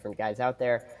about a few different guys out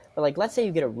there, but like let's say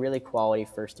you get a really quality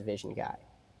first division guy.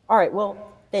 All right,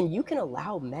 well, then you can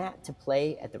allow Matt to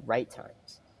play at the right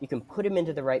times. You can put him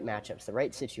into the right matchups, the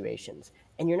right situations,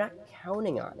 and you're not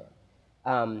counting on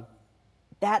it.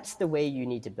 That's the way you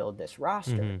need to build this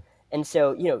roster. Mm-hmm. And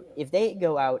so, if they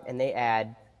go out and they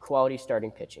add quality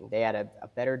starting pitching, they add a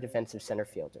better defensive center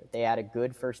fielder, they add a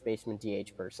good first baseman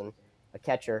DH person, a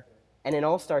catcher, and an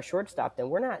all-star shortstop, then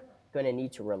we're not going to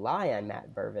need to rely on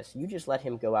Matt Mervis. You just let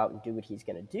him go out and do what he's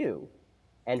going to do.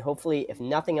 And hopefully, if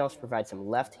nothing else, provide some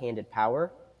left-handed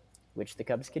power, which the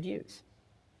Cubs could use.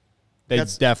 They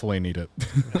definitely need it.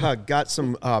 Got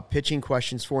some pitching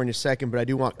questions for in a second, but I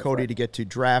do want Cody to get to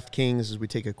DraftKings as we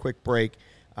take a quick break.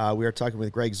 We are talking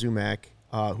with Greg Zumach,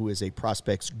 who is a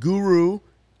prospects guru.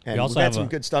 And we also we've have got some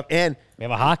good stuff. And we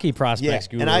have a hockey prospects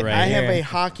guru and I here. have a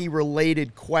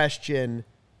hockey-related question,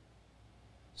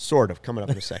 sort of, coming up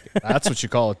in a second. That's what you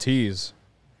call a tease.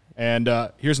 And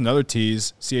here's another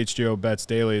tease. CHGO Bets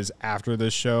Daily is after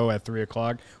this show at 3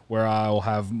 o'clock, where I'll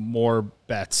have more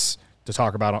bets to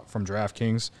talk about from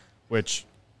DraftKings, which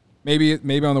maybe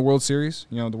on the World Series.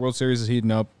 The World Series is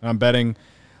heating up. And I'm betting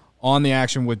on the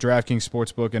action with DraftKings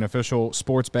Sportsbook, an official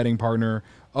sports betting partner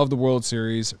of the World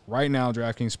Series. Right now,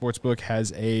 DraftKings Sportsbook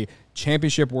has a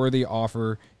championship-worthy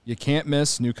offer you can't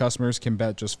miss. New customers can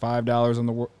bet just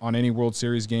 $5 on any World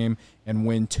Series game and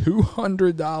win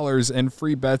 $200 in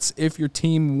free bets if your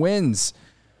team wins.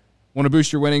 Want to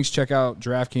boost your winnings? Check out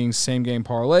DraftKings same-game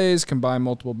parlays. Combine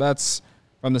multiple bets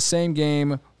from the same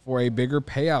game for a bigger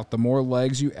payout. The more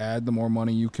legs you add, the more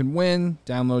money you can win.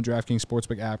 Download DraftKings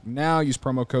Sportsbook app now. Use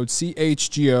promo code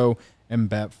CHGO and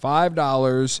bet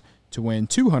 $5 to win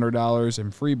 $200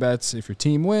 in free bets if your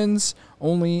team wins.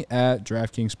 Only at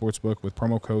DraftKings Sportsbook with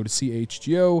promo code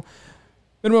CHGO.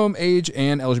 Minimum age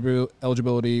and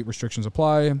eligibility restrictions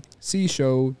apply. See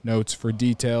show notes for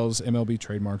details. MLB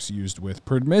trademarks used with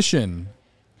permission.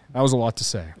 That was a lot to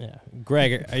say. Yeah.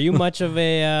 Greg, are you much of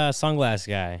a sunglass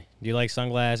guy? Do you like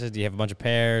sunglasses? Do you have a bunch of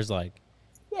pairs?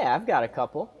 Yeah, I've got a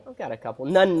couple.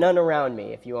 None around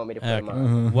me. If you want me to put them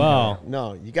on. Well,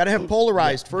 No, you got to have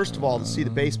polarized first of all to see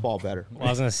the baseball better. I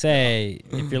was gonna say,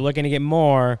 if you're looking to get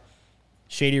more,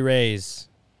 Shady Rays.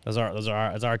 That's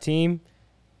our team.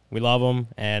 We love them,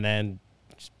 and then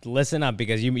just listen up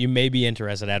because you may be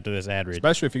interested after this ad read.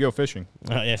 Especially if you go fishing.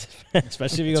 Yes,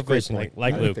 especially if you go fishing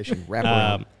like Luke. Fishing, wrap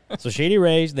around. So Shady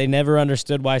Rays, they never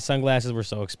understood why sunglasses were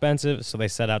so expensive, so they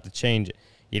set out to change it.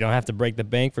 You don't have to break the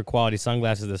bank for quality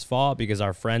sunglasses this fall because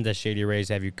our friends at Shady Rays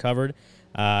have you covered.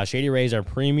 Shady Rays are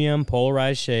premium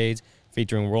polarized shades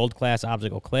featuring world-class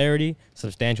optical clarity,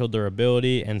 substantial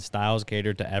durability, and styles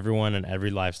catered to everyone and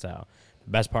every lifestyle.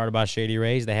 The best part about Shady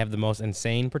Rays, they have the most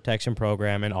insane protection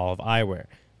program in all of eyewear,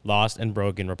 lost and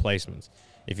broken replacements.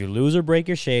 If you lose or break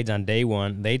your shades on day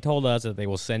one, they told us that they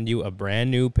will send you a brand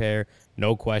new pair,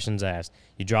 no questions asked.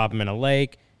 You drop them in a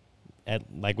lake,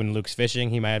 like when Luke's fishing,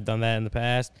 he might have done that in the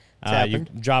past. You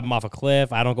drop them off a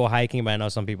cliff. I don't go hiking, but I know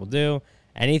some people do.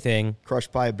 Anything.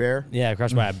 Crushed by a bear. Yeah,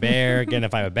 crushed by a bear, getting in a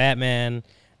fight with Batman.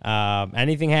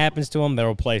 Anything happens to them,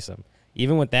 they'll replace them.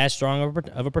 Even with that strong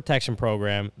of a protection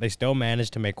program, they still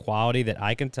manage to make quality that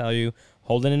I can tell you,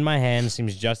 holding in my hand,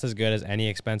 seems just as good as any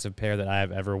expensive pair that I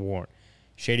have ever worn.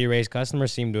 Shady Rays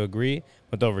customers seem to agree,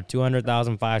 with over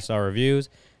 200,000 five-star reviews.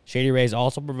 Shady Rays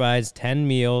also provides 10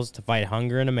 meals to fight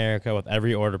hunger in America with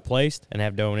every order placed and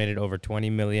have donated over 20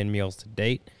 million meals to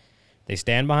date. They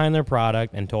stand behind their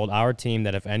product and told our team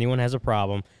that if anyone has a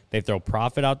problem, they throw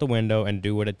profit out the window and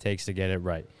do what it takes to get it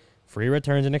right. Free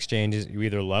returns and exchanges. You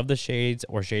either love the shades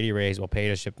or Shady Rays will pay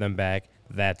to ship them back.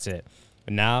 That's it.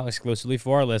 And now, exclusively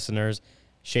for our listeners,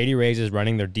 Shady Rays is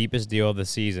running their deepest deal of the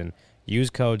season. Use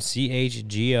code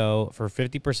CHGO for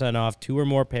 50% off 2 or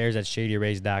more pairs at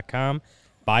ShadyRays.com.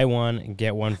 Buy one and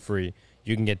get one free.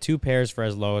 You can get 2 pairs for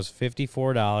as low as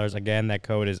 $54. Again, that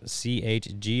code is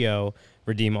CHGO.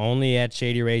 Redeem only at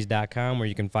ShadyRays.com, where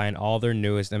you can find all their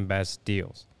newest and best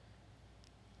deals.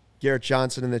 Garrett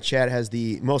Johnson in the chat has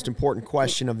the most important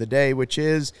question of the day, which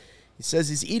is, he says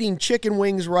he's eating chicken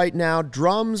wings right now,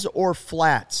 drums or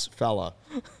flats, fella?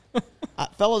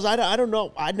 Fellas, I don't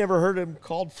know. I'd never heard him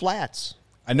called flats.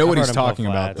 I know what I've he's heard him talking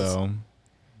called about, flats. though.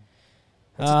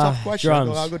 That's a tough question.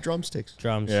 Drums. I'll go drumsticks.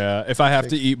 Drums. Yeah, if I have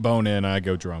to eat bone-in, I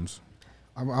go drums.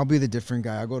 I'll be the different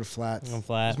guy. I'll go to flats. On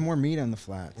flat. There's more meat on the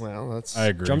flats. Well, that's I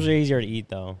agree. Drums are easier to eat,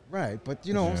 though. Right, but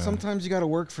sometimes you got to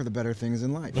work for the better things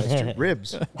in life.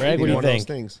 ribs. Greg, what do you One of those think?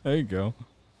 things. There you go.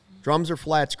 Drums or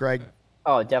flats, Greg?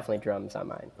 Oh, definitely drums on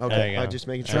mine. There Okay, you go. just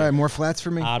making Try sure. more flats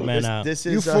for me. Odd man out. This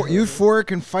You is you four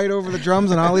can fight over the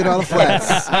drums, and I'll eat all the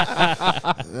flats.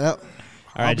 Yep.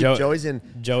 All right, Joey's in.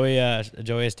 Joey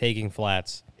is taking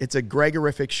flats. It's a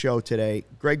Gregorific show today.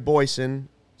 Greg Boyson,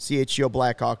 CHGO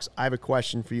Blackhawks. I have a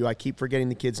question for you. I keep forgetting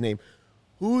the kid's name.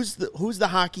 Who's the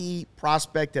hockey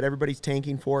prospect that everybody's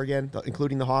tanking for again,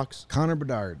 including the Hawks? Connor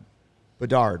Bedard.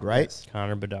 Bedard, right? Yes.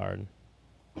 Connor Bedard.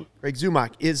 Greg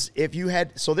Zumach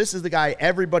this is the guy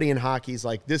everybody in hockey is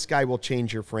like, this guy will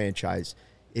change your franchise.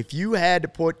 If you had to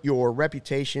put your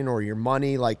reputation or your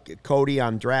money like Cody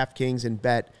on DraftKings and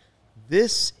bet,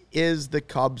 this is the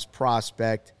Cubs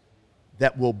prospect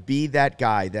that will be that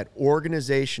guy, that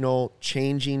organizational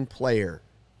changing player.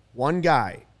 One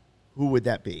guy, who would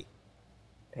that be?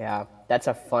 Yeah, that's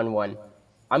a fun one.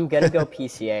 I'm going to go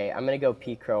PCA. I'm going to go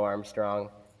Pete Crow Armstrong.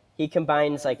 He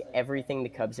combines like everything the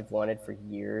Cubs have wanted for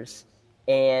years.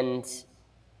 And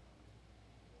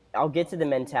I'll get to the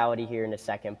mentality here in a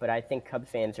second, but I think Cubs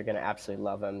fans are going to absolutely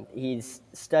love him. He's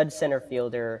stud center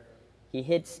fielder.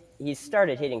 He's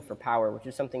started hitting for power, which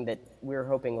is something that we were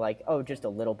hoping just a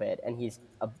little bit. And he's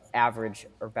average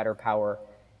or better power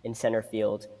in center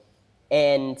field.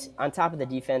 And on top of the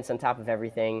defense, on top of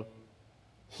everything,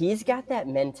 he's got that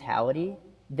mentality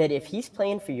that if he's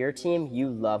playing for your team, you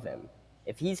love him.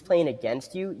 If he's playing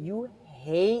against you, you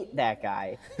hate that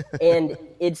guy. And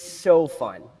it's so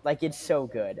fun. It's so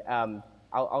good.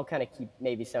 I'll kind of keep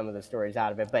maybe some of the stories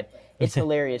out of it, but it's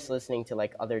hilarious listening to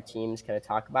other teams kind of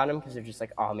talk about him because they're just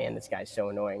like, oh man, this guy's so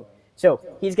annoying. So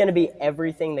he's going to be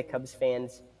everything the Cubs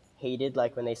fans hated,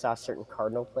 when they saw certain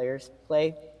Cardinal players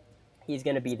play. He's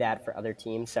going to be that for other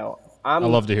teams. So I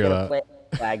love to hear that. Plant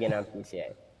flag in on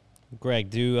PCA. Greg,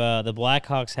 do the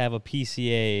Blackhawks have a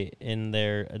PCA in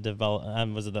their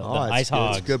was it the Ice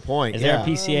Hogs? That's a good point. Is there a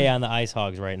PCA on the Ice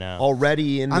Hogs right now?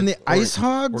 Already in on the Ice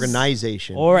Hogs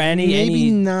organization, or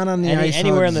maybe not on the Ice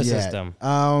anywhere in Hogs the yet. system?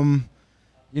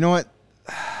 You know what?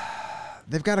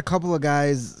 They've got a couple of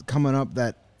guys coming up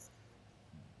that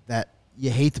you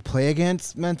hate to play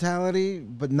against mentality,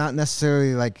 but not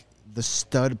necessarily like the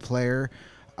stud player.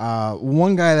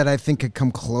 One guy that I think could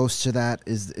come close to that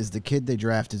is the kid they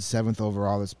drafted 7th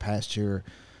overall this past year,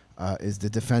 is the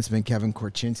defenseman Kevin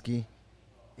Korchinski.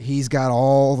 He's got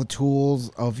all the tools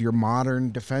of your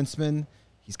modern defenseman.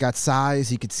 He's got size,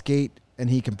 he could skate, and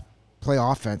he can play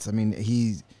offense. I mean,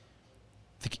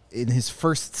 in his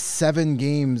first 7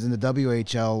 games in the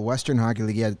WHL, Western Hockey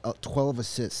League, he had 12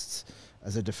 assists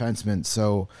as a defenseman.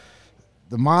 So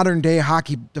the modern-day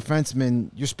hockey defenseman,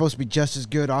 you're supposed to be just as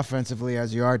good offensively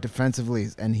as you are defensively,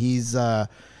 and he's that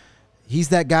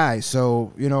guy.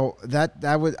 So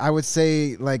I would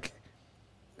say like,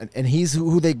 and he's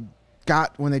who they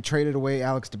got when they traded away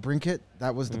Alex DeBrincat.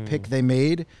 That was the pick they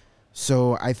made.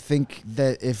 So I think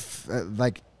that if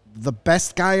the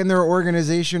best guy in their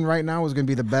organization right now is going to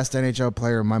be the best NHL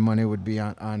player, my money would be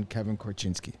on Kevin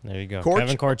Korchinski. There you go,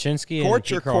 Kevin Korchinski and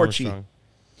Pete Armstrong.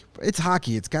 It's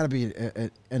hockey. It's got to be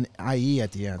an IE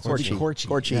at the end.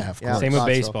 Korchy. Yeah, of course. Same with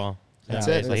baseball. That's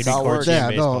Yeah, it. so That's he'd be how it works. Korchy in Yeah,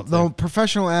 baseball, though too.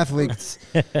 professional athletes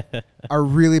are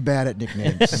really bad at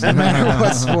nicknames, no matter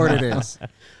what sport it is.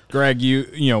 Greg, you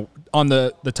know, on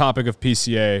the topic of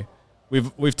PCA,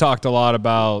 we've talked a lot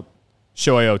about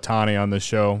Shohei Ohtani on this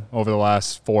show over the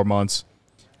last 4 months.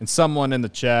 And someone in the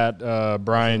chat,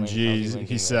 Brian G,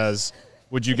 he says,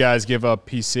 would you guys give up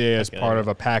PCA as part of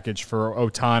a package for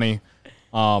Ohtani?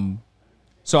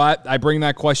 So I bring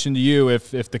that question to you.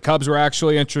 If the Cubs were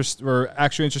actually interested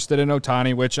in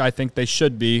Ohtani, which I think they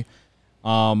should be,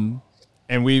 and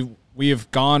we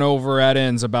have gone over at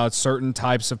ends about certain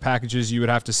types of packages you would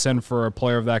have to send for a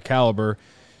player of that caliber.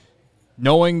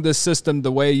 Knowing the system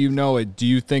the way you know it, do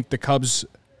you think the Cubs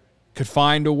could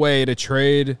find a way to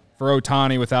trade for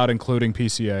Ohtani without including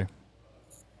PCA?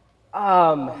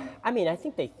 I mean, I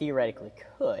think they theoretically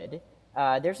could.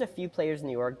 There's a few players in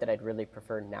the org that I'd really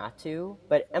prefer not to,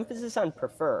 but emphasis on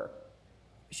prefer.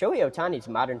 Shohei Ohtani's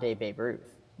modern-day Babe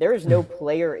Ruth. There is no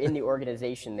player in the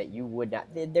organization that you would not.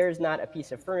 There's not a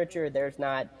piece of furniture. There's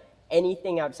not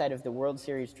anything outside of the World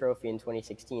Series trophy in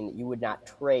 2016 that you would not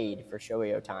trade for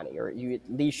Shohei Ohtani, or you at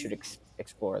least should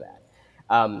explore that.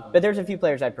 But there's a few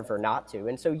players I'd prefer not to,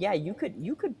 and so yeah, you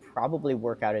could probably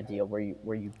work out a deal where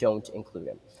you don't include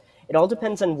him. It all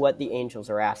depends on what the Angels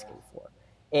are asking for,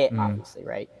 obviously,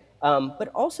 right? But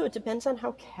also it depends on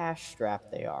how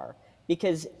cash-strapped they are,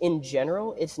 because in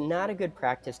general, it's not a good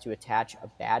practice to attach a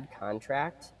bad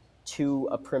contract to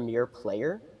a premier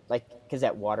player, because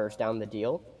that waters down the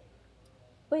deal.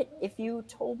 But if you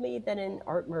told me that an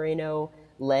Art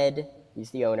Moreno-led,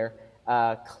 he's the owner,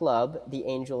 club, the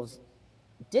Angels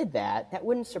did that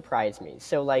wouldn't surprise me.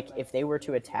 So, if they were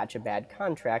to attach a bad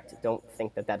contract, don't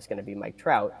think that that's going to be Mike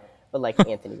Trout, but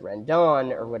Anthony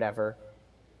Rendon or whatever,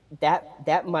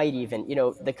 that might even,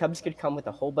 the Cubs could come with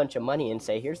a whole bunch of money and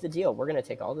say, here's the deal. We're going to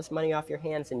take all this money off your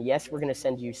hands, and yes, we're going to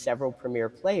send you several premier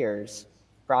players,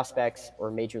 prospects or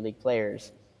major league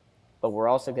players, but we're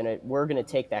going to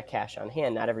take that cash on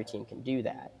hand. Not every team can do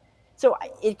that. So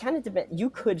it kind of depends. You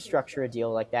could structure a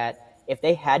deal like that. If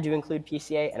they had to include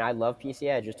PCA, and I love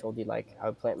PCA, I just told you I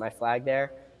would plant my flag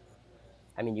there.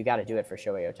 I mean, you got to do it for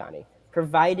Shohei Ohtani,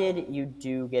 provided you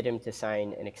do get him to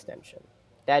sign an extension.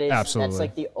 That's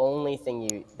the only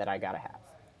thing that I got to have.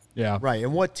 Yeah. Right.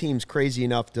 And what team's crazy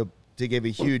enough to give a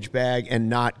huge bag and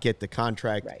not get the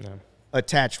contract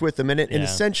attached with them? And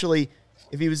essentially,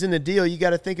 if he was in the deal, you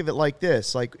got to think of it like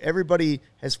this. Everybody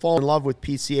has fallen in love with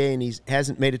PCA and he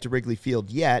hasn't made it to Wrigley Field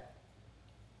yet.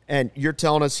 And you're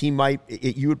telling us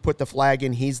you would put the flag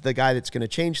in, he's the guy that's going to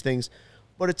change things.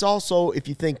 But it's also, if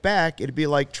you think back, it'd be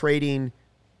like trading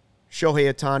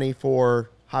Shohei Ohtani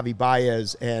for Javi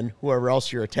Baez and whoever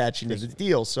else you're attaching to the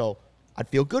deal. So I'd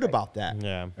feel good about that.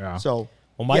 Yeah. So,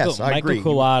 well, Michael agree.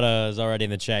 Culata is already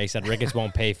in the chat. He said Ricketts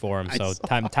won't pay for him. So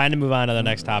time to move on to the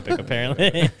next topic,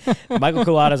 apparently. Michael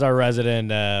Culata is our resident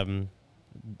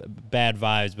bad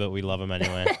vibes, but we love him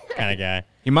anyway kind of guy.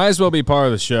 He might as well be part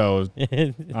of the show.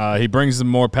 He brings a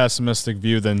more pessimistic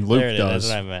view than Luke does. That's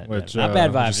what I meant. Which, not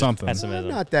bad vibes, something. pessimism.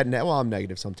 Not that I'm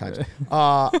negative sometimes.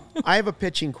 I have a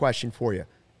pitching question for you.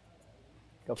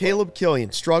 Caleb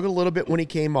Killian struggled a little bit when he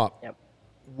came up. Yep.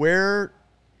 Where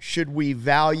should we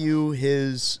value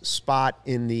his spot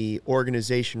in the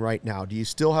organization right now? Do you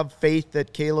still have faith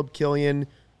that Caleb Killian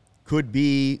could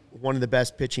be one of the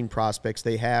best pitching prospects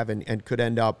they have and could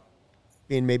end up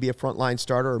being maybe a frontline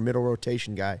starter or middle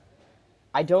rotation guy?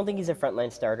 I don't think he's a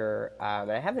frontline starter, and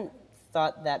I haven't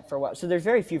thought that for a while. So there's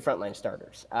very few frontline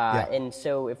starters, and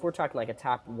so if we're talking like a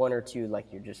top 1 or 2, like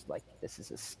you're just like, this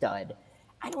is a stud,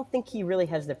 I don't think he really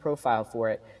has the profile for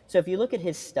it. So if you look at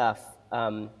his stuff,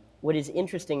 what is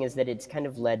interesting is that it's kind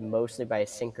of led mostly by a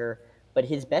sinker, but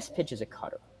his best pitch is a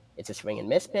cutter. It's a swing and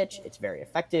miss pitch. It's very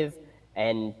effective,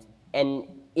 and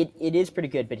it is pretty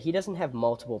good, but he doesn't have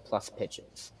multiple plus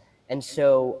pitches. And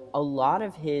so a lot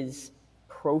of his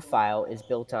profile is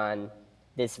built on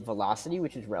this velocity,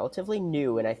 which is relatively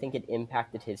new, and I think it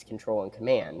impacted his control and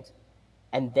command,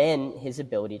 and then his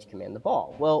ability to command the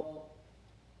ball. Well,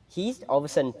 he's all of a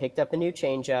sudden picked up a new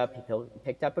changeup, he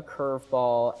picked up a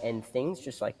curveball, and things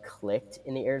just like clicked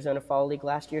in the Arizona Fall League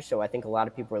last year. So I think a lot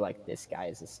of people were like, this guy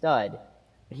is a stud.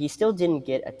 But he still didn't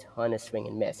get a ton of swing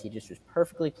and miss. He just was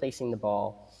perfectly placing the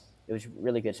ball. It was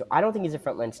really good. So I don't think he's a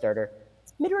frontline starter.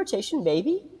 Mid-rotation,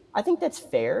 maybe. I think that's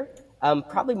fair.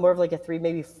 Probably more of like a 3,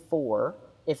 maybe 4,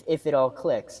 if it all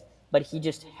clicks. But he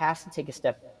just has to take a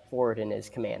step forward in his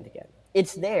command again.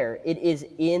 It's there. It is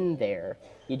in there.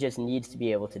 He just needs to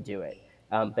be able to do it.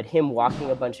 But him walking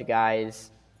a bunch of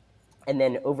guys and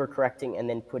then overcorrecting and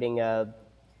then putting a,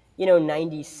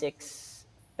 96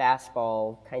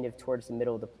 fastball kind of towards the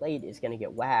middle of the plate is going to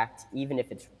get whacked, even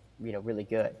if it's, really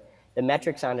good. The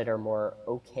metrics on it are more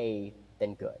okay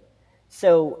than good.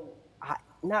 So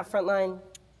not frontline,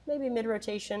 maybe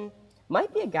mid-rotation.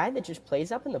 Might be a guy that just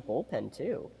plays up in the bullpen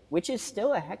too, which is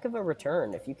still a heck of a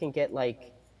return. If you can get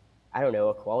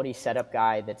a quality setup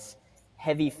guy that's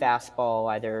heavy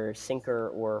fastball, either sinker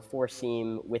or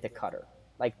four-seam with a cutter.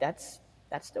 That's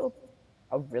still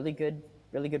a really good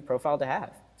profile to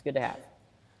have. It's good to have.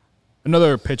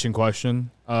 Another pitching question.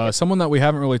 Someone that we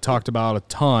haven't really talked about a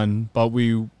ton, but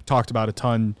we talked about a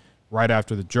ton right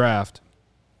after the draft.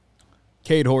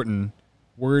 Cade Horton,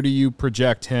 where do you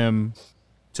project him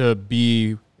to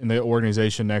be in the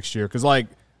organization next year? Because,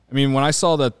 when I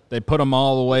saw that they put him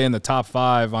all the way in the top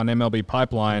 5 on MLB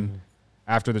Pipeline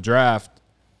after the draft,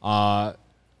 I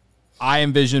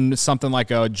envisioned something like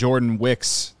a Jordan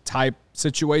Wicks type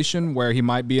situation where he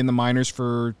might be in the minors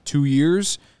for 2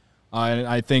 years. And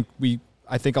I think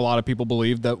a lot of people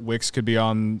believe that Wicks could be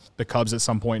on the Cubs at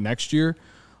some point next year.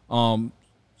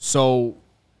 So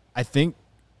I think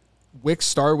Wicks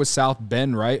started with South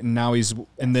Bend, right? And now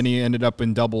and then he ended up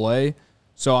in Double-A.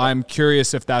 So I'm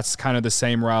curious if that's kind of the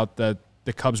same route that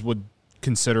the Cubs would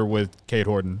consider with Cade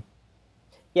Horton.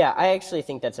 Yeah, I actually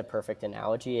think that's a perfect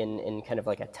analogy and kind of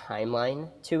like a timeline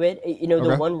to it.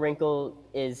 The one wrinkle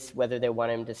is whether they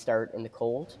want him to start in the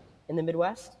cold in the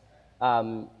Midwest.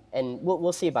 And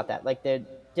we'll see about that. The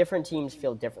different teams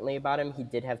feel differently about him. He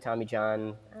did have Tommy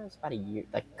John, it was about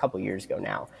a couple years ago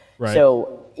now. Right.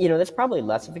 So, that's probably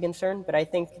less of a concern, but I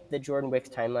think the Jordan Wicks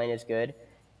timeline is good.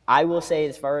 I will say,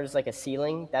 as far as a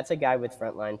ceiling, that's a guy with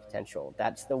frontline potential.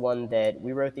 That's the one that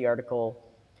we wrote the article.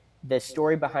 The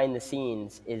story behind the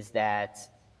scenes is that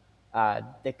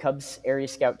the Cubs area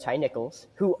scout Ty Nichols,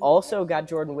 who also got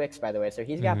Jordan Wicks, by the way, so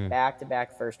he's got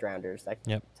back-to-back first-rounders.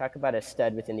 Talk about a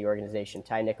stud within the organization.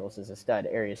 Ty Nichols is a stud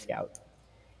area scout.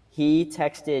 He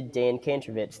texted Dan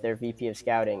Kantrovitz, their VP of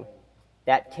scouting,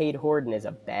 that Cade Horton is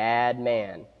a bad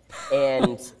man.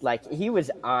 And he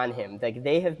was on him.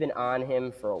 They have been on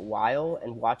him for a while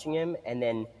and watching him. And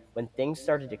then when things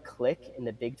started to click in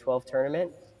the Big 12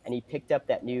 tournament and he picked up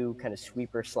that new kind of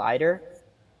sweeper slider,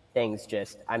 things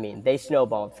they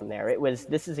snowballed from there.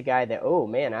 This is a guy that,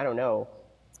 I don't know,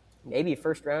 maybe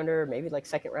first rounder, maybe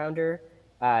second rounder,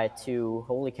 to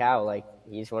holy cow,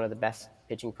 he's one of the best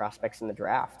pitching prospects in the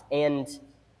draft. And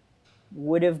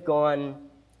would have gone,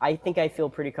 I think I feel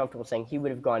pretty comfortable saying he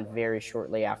would have gone very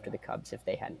shortly after the Cubs if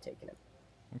they hadn't taken him.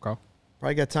 Okay.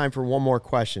 Probably got time for one more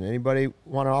question. Anybody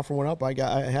want to offer one up? I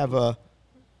have a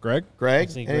Greg?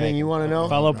 Anything you want to know?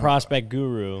 Fellow prospect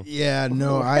guru. Yeah,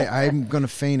 no, I'm going to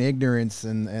feign ignorance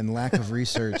and lack of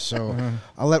research. So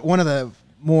I'll let one of the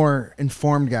more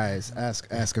informed guys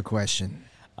ask a question.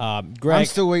 Greg, I'm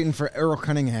still waiting for Errol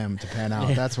Cunningham to pan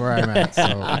out. That's where I'm at.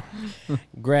 So,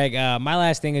 Greg, my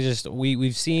last thing is just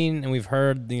we've seen and we've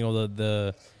heard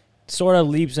the sort of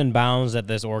leaps and bounds that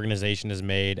this organization has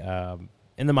made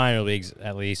in the minor leagues,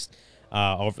 at least,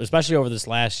 especially over this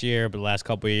last year, but the last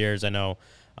couple of years. I know,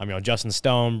 Justin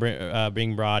Stone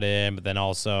being brought in, but then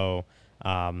also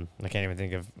I can't even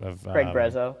think of Craig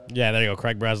Breslow. Yeah, there you go,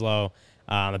 Craig Breslow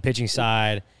on the pitching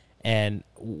side. And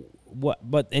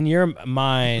but in your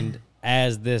mind,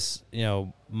 as this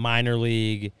minor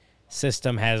league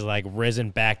system has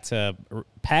risen back to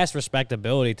past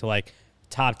respectability to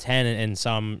top 10 in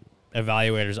some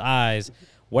evaluators' eyes,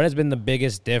 what has been the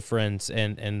biggest difference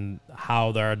in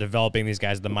how they're developing these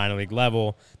guys at the minor league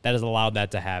level that has allowed that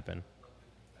to happen?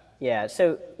 Yeah,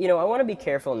 so, I want to be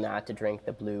careful not to drink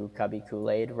the blue Cubby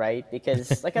Kool-Aid, right?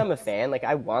 Because, I'm a fan.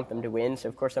 I want them to win, so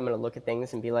of course I'm going to look at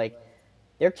things and be like,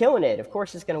 they're killing it. Of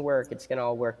course it's going to work. It's going to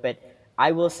all work. But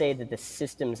I will say that the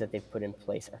systems that they've put in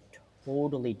place are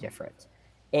totally different.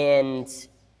 And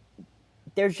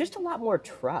there's just a lot more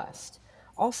trust.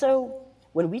 Also,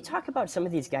 when we talk about some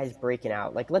of these guys breaking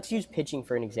out, let's use pitching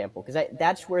for an example, because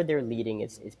that's where they're leading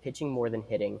is pitching more than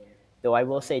hitting. Though I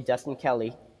will say Dustin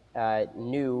Kelly,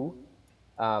 new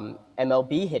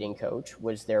MLB hitting coach,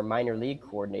 was their minor league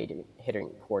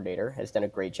hitting coordinator, has done a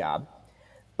great job.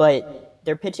 But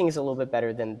their pitching is a little bit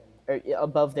better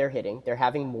above their hitting. They're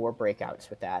having more breakouts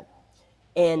with that.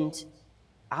 And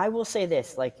I will say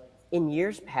this, in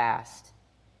years past,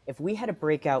 if we had a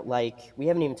breakout we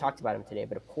haven't even talked about him today,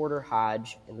 but a Porter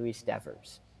Hodge and Luis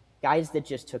Devers, guys that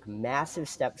just took massive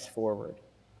steps forward,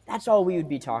 that's all we would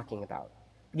be talking about.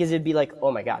 Because it'd be like,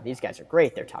 oh my God, these guys are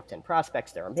great. They're top 10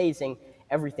 prospects. They're amazing.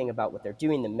 Everything about what they're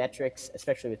doing, the metrics,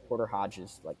 especially with Porter Hodge,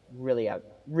 is really,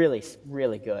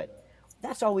 really good.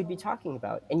 That's all we'd be talking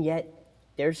about. And yet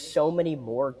there's so many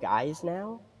more guys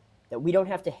now that we don't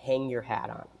have to hang your hat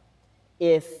on.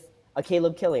 If a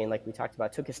Caleb Killian, like we talked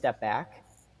about, took a step back,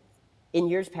 in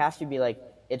years past you'd be like,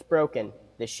 it's broken.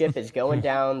 The ship is going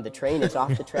down. The train is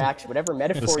off the tracks. Whatever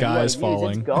metaphor you want to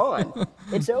use, it's gone.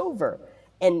 It's over.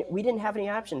 And we didn't have any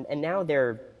option. And now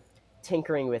they're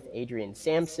tinkering with Adrian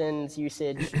Sampson's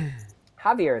usage.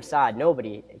 Javier Assad,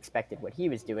 nobody expected what he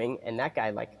was doing. And that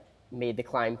guy, made the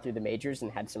climb through the majors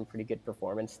and had some pretty good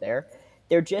performance there.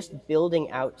 They're just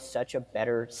building out such a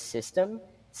better system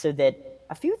so that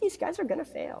a few of these guys are going to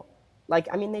fail.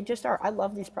 They just are. I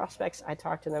love these prospects. I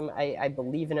talk to them. I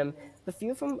believe in them. But a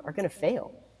few of them are going to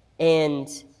fail. And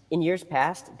in years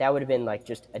past, that would have been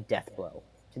just a death blow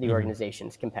to the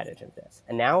organization's competitiveness.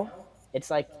 And now it's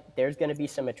there's going to be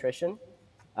some attrition,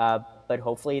 but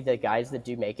hopefully the guys that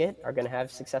do make it are going to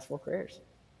have successful careers.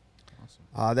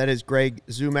 Awesome. That is Greg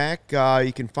Zumach.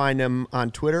 You can find him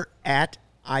on Twitter at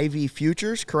Ivy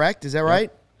Futures, correct? Is that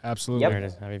right? Yep. Absolutely. Yep. There it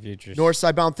is, Ivy Futures.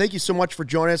 Northside Bound, thank you so much for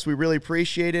joining us. We really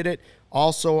appreciated it.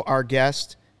 Also, our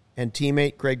guest and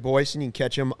teammate, Greg Boyson. You can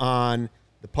catch him on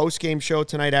the post-game show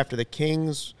tonight after the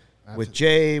Kings with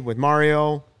Jay, with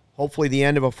Mario. Hopefully the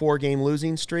end of a 4-game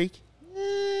losing streak.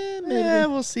 Maybe.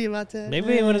 We'll see about that.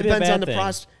 Maybe it wouldn't be a depends bad on the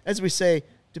thing. as we say,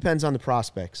 depends on the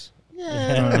prospects.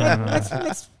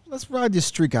 Let's ride this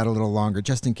streak out a little longer,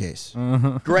 just in case.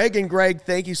 Greg and Greg,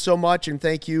 thank you so much, and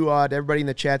thank you to everybody in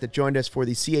the chat that joined us for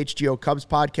the CHGO Cubs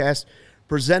podcast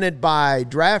presented by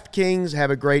DraftKings. Have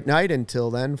a great night.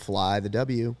 Until then, fly the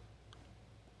W.